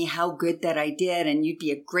telling me how good that I did and you'd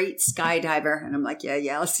be a great skydiver. And I'm like,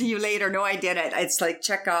 yeah, I'll see you later. No, I did it. It's like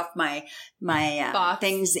check off my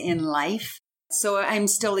things in life. So I'm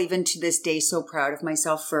still even to this day so proud of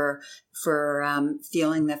myself for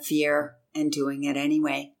feeling the fear and doing it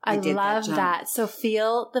anyway. I love that. So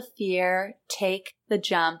feel the fear, take the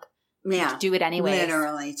jump, do it anyway.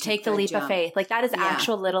 Literally. Take the leap of faith. Like that is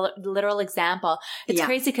actual literal example. It's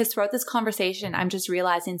crazy because throughout this conversation, I'm just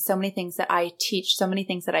realizing so many things that I teach, so many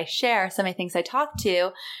things that I share, so many things I talk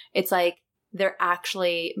to. It's like they're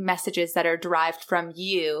actually messages that are derived from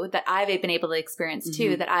you that I've been able to experience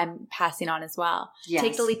too, that I'm passing on as well. Yes.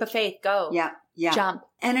 Take the leap of faith. Go. Yeah. Jump.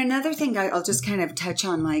 And another thing I'll just kind of touch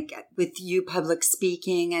on, like with you public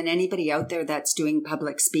speaking and anybody out there that's doing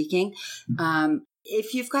public speaking,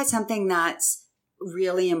 if you've got something that's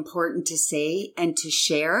really important to say and to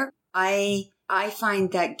share, I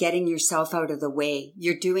find that getting yourself out of the way,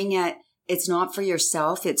 you're doing it. It's not for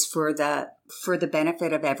yourself. It's for the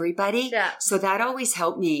benefit of everybody. Yeah. So that always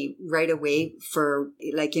helped me right away for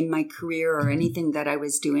like in my career or anything that I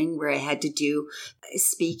was doing where I had to do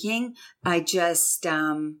speaking. I just,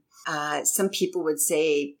 some people would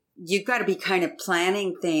say, you've got to be kind of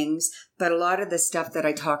planning things, but a lot of the stuff that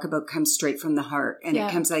I talk about comes straight from the heart. And it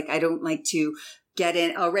comes like, I don't like to get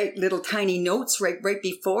in, I'll write little tiny notes right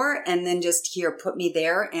before and then just here, put me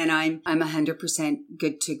there. And I'm 100%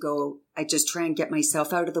 good to go. I just try and get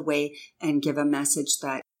myself out of the way and give a message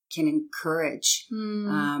that can encourage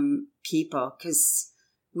people because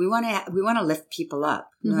we want to lift people up,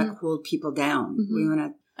 not hold people down. We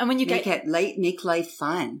want to make life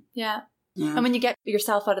fun. Yeah. Yeah. And when you get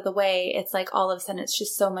yourself out of the way, it's like all of a sudden it's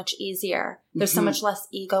just so much easier. There's so much less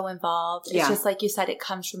ego involved. It's just like you said, it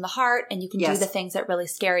comes from the heart and you can do the things that really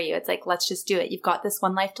scare you. It's like, let's just do it. You've got this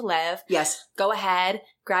one life to live. Yes. Go ahead,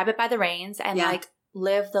 grab it by the reins and like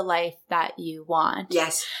live the life that you want.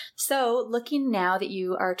 Yes. So looking now that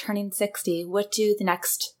you are turning 60, what do the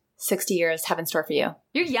next 60 years have in store for you?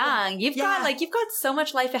 You're young. You've got so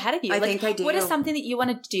much life ahead of you. I think I do. What is something that you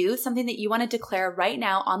want to do, something that you want to declare right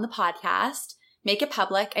now on the podcast, make it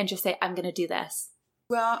public and just say, I'm going to do this?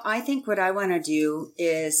 Well, I think what I want to do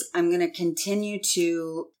is I'm going to continue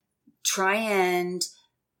to try and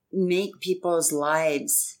make people's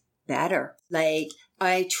lives better. Like,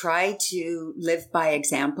 I try to live by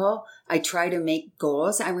example. I try to make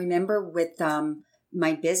goals. I remember with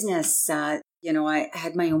my business, I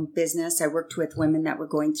had my own business. I worked with women that were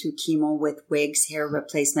going through chemo with wigs, hair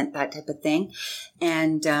replacement, that type of thing,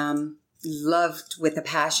 and loved with a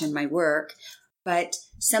passion my work. But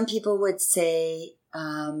some people would say,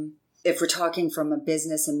 if we're talking from a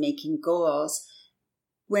business and making goals,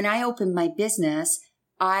 when I opened my business,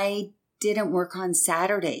 I didn't work on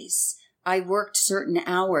Saturdays. I worked certain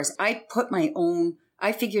hours. I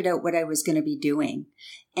figured out what I was going to be doing,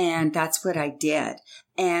 and that's what I did.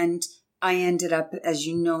 And I ended up, as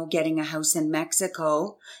you know, getting a house in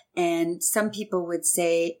Mexico. And some people would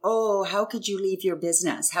say, oh, how could you leave your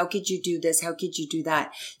business? How could you do this? How could you do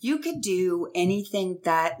that? You could do anything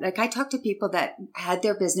that, like, I talked to people that had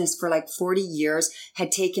their business for like 40 years,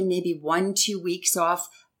 had taken maybe 1-2 weeks off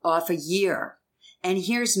a year. And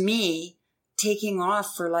here's me taking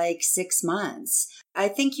off for like 6 months. I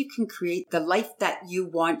think you can create the life that you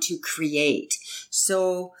want to create.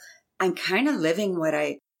 So I'm kind of living what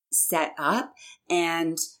I set up.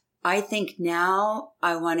 And I think now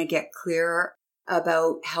I want to get clearer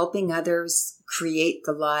about helping others create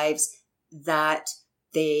the lives that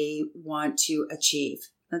they want to achieve.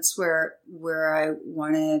 That's where I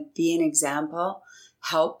want to be an example,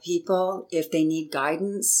 help people if they need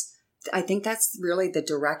guidance. I think that's really the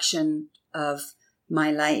direction of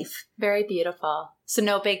my life. Very beautiful. So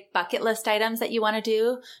no big bucket list items that you want to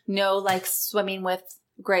do? No like swimming with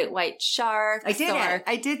great white sharks? I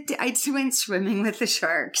did. I went swimming with the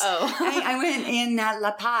sharks. Oh. I went in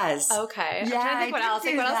La Paz. Okay. Yeah, I'm trying to think what else.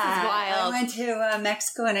 Like, what else is wild? I went to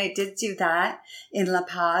Mexico and I did do that in La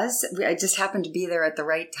Paz. I just happened to be there at the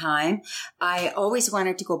right time. I always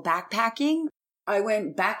wanted to go backpacking. I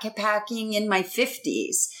went backpacking in my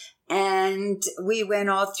 50s and we went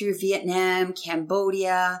all through Vietnam,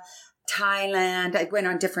 Cambodia, Thailand. I went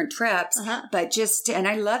on different trips, but and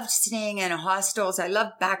I loved staying in hostels. I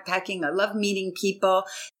love backpacking. I love meeting people,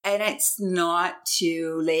 and it's not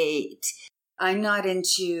too late. I'm not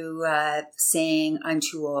into saying I'm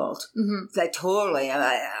too old. Mm-hmm. Like totally.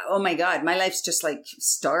 Oh my God, my life's just like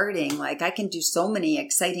starting. Like I can do so many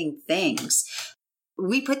exciting things.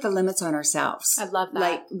 We put the limits on ourselves. I love that.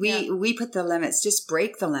 Like we put the limits, just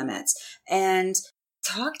break the limits and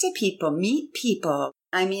talk to people, meet people.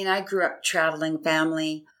 I mean, I grew up traveling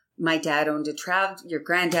family. My dad owned your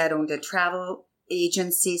granddad owned a travel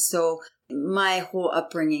agency. So my whole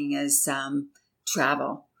upbringing is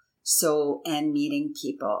travel. So, and meeting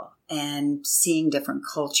people and seeing different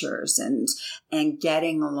cultures and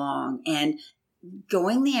getting along and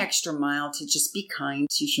going the extra mile to just be kind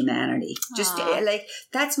to humanity. Aww. Just like,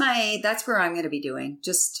 that's where I'm going to be doing,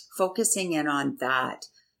 just focusing in on that.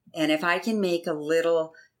 And if I can make a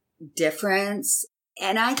little difference,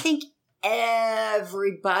 and I think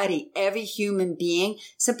everybody, every human being,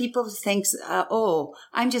 some people think, oh,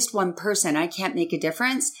 I'm just one person. I can't make a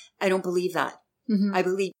difference. I don't believe that. Mm-hmm. I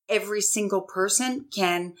believe every single person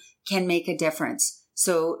can make a difference.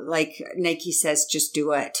 So like Nike says, just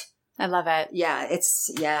do it. I love it. Yeah, it's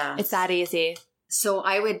that easy. So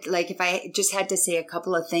I would like, if I just had to say a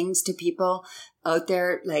couple of things to people out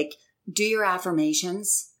there, like do your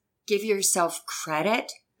affirmations, give yourself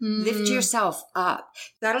credit, lift yourself up.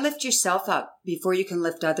 You got to lift yourself up before you can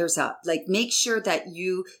lift others up. Like make sure that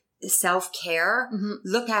you self-care,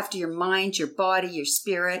 look after your mind, your body, your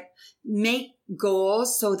spirit, make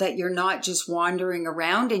goals so that you're not just wandering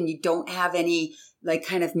around and you don't have any like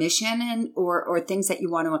kind of mission or things that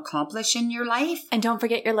you want to accomplish in your life. And don't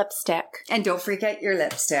forget your lipstick.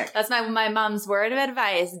 That's my mom's word of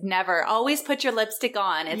advice. Never. Always put your lipstick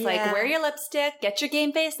on. It's like wear your lipstick, get your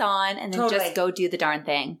game face on, and then just go do the darn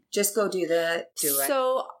thing. Just go do it.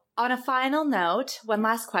 So on a final note, one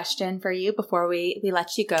last question for you before we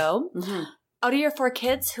let you go. Mm-hmm. Out of your 4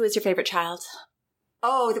 kids, who is your favorite child?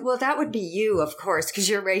 Oh, well, that would be you, of course, because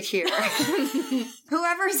you're right here.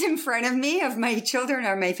 Whoever's in front of me, of my children,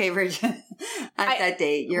 are my favorite at that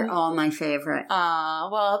date. You're all my favorite.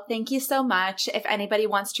 Well, thank you so much. If anybody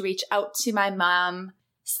wants to reach out to my mom,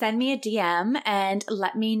 send me a DM and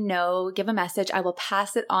let me know, give a message. I will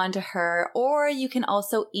pass it on to her. Or you can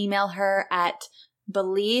also email her at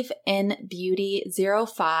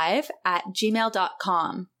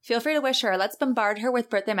believeinbeauty05@gmail.com. Feel free to wish her. Let's bombard her with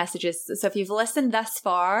birthday messages. So if you've listened thus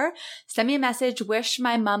far, send me a message. Wish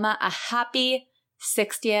my mama a happy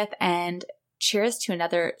 60th and cheers to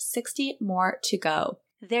another 60 more to go.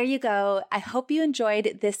 There you go. I hope you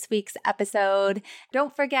enjoyed this week's episode.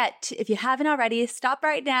 Don't forget, if you haven't already, stop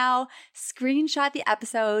right now, screenshot the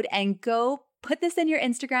episode, and go put this in your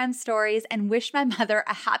Instagram stories and wish my mother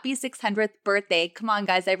a happy 600th birthday. Come on,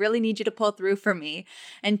 guys. I really need you to pull through for me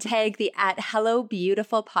and tag the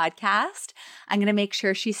 @HelloBeautiful podcast. I'm going to make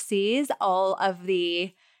sure she sees all of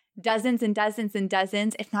the dozens and dozens and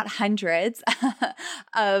dozens, if not hundreds,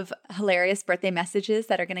 of hilarious birthday messages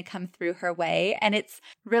that are going to come through her way. And it's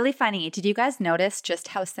really funny. Did you guys notice just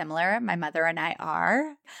how similar my mother and I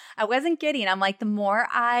are? I wasn't kidding. I'm like, the more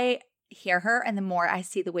I hear her and the more I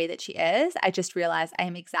see the way that she is, I just realize I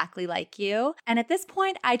am exactly like you. And at this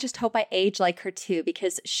point, I just hope I age like her too,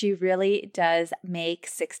 because she really does make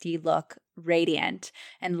 60 look radiant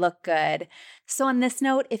and look good. So on this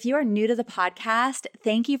note, if you are new to the podcast,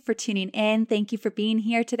 thank you for tuning in. Thank you for being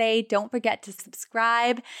here today. Don't forget to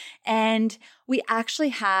subscribe. And we actually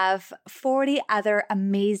have 40 other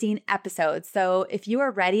amazing episodes. So if you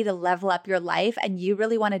are ready to level up your life and you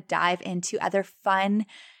really want to dive into other fun,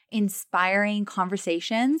 inspiring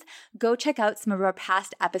conversations, go check out some of our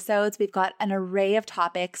past episodes. We've got an array of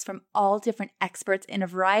topics from all different experts in a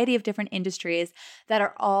variety of different industries that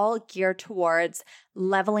are all geared towards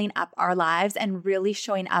leveling up our lives and really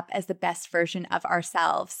showing up as the best version of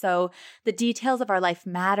ourselves. So the details of our life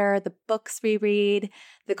matter, the books we read,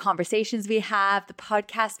 the conversations we have, the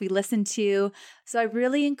podcasts we listen to. So I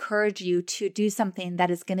really encourage you to do something that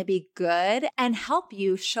is going to be good and help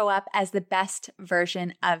you show up as the best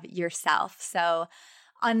version of yourself. So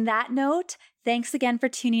on that note, thanks again for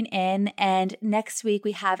tuning in. And next week,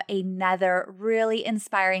 we have another really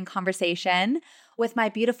inspiring conversation with my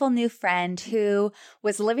beautiful new friend who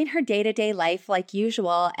was living her day-to-day life like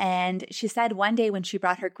usual. And she said one day when she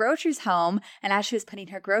brought her groceries home, and as she was putting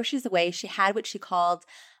her groceries away, she had what she called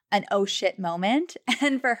an oh shit moment.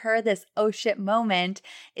 And for her, this oh shit moment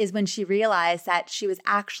is when she realized that she was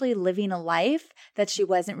actually living a life that she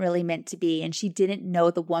wasn't really meant to be. And she didn't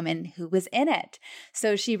know the woman who was in it.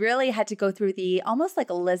 So she really had to go through the almost like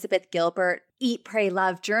Elizabeth Gilbert eat, pray,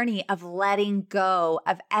 love journey of letting go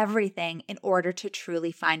of everything in order to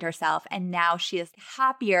truly find herself. And now she is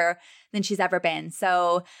happier than she's ever been.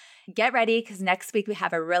 So get ready, because next week we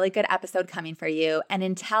have a really good episode coming for you. And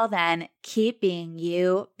until then, keep being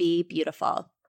you, be beautiful.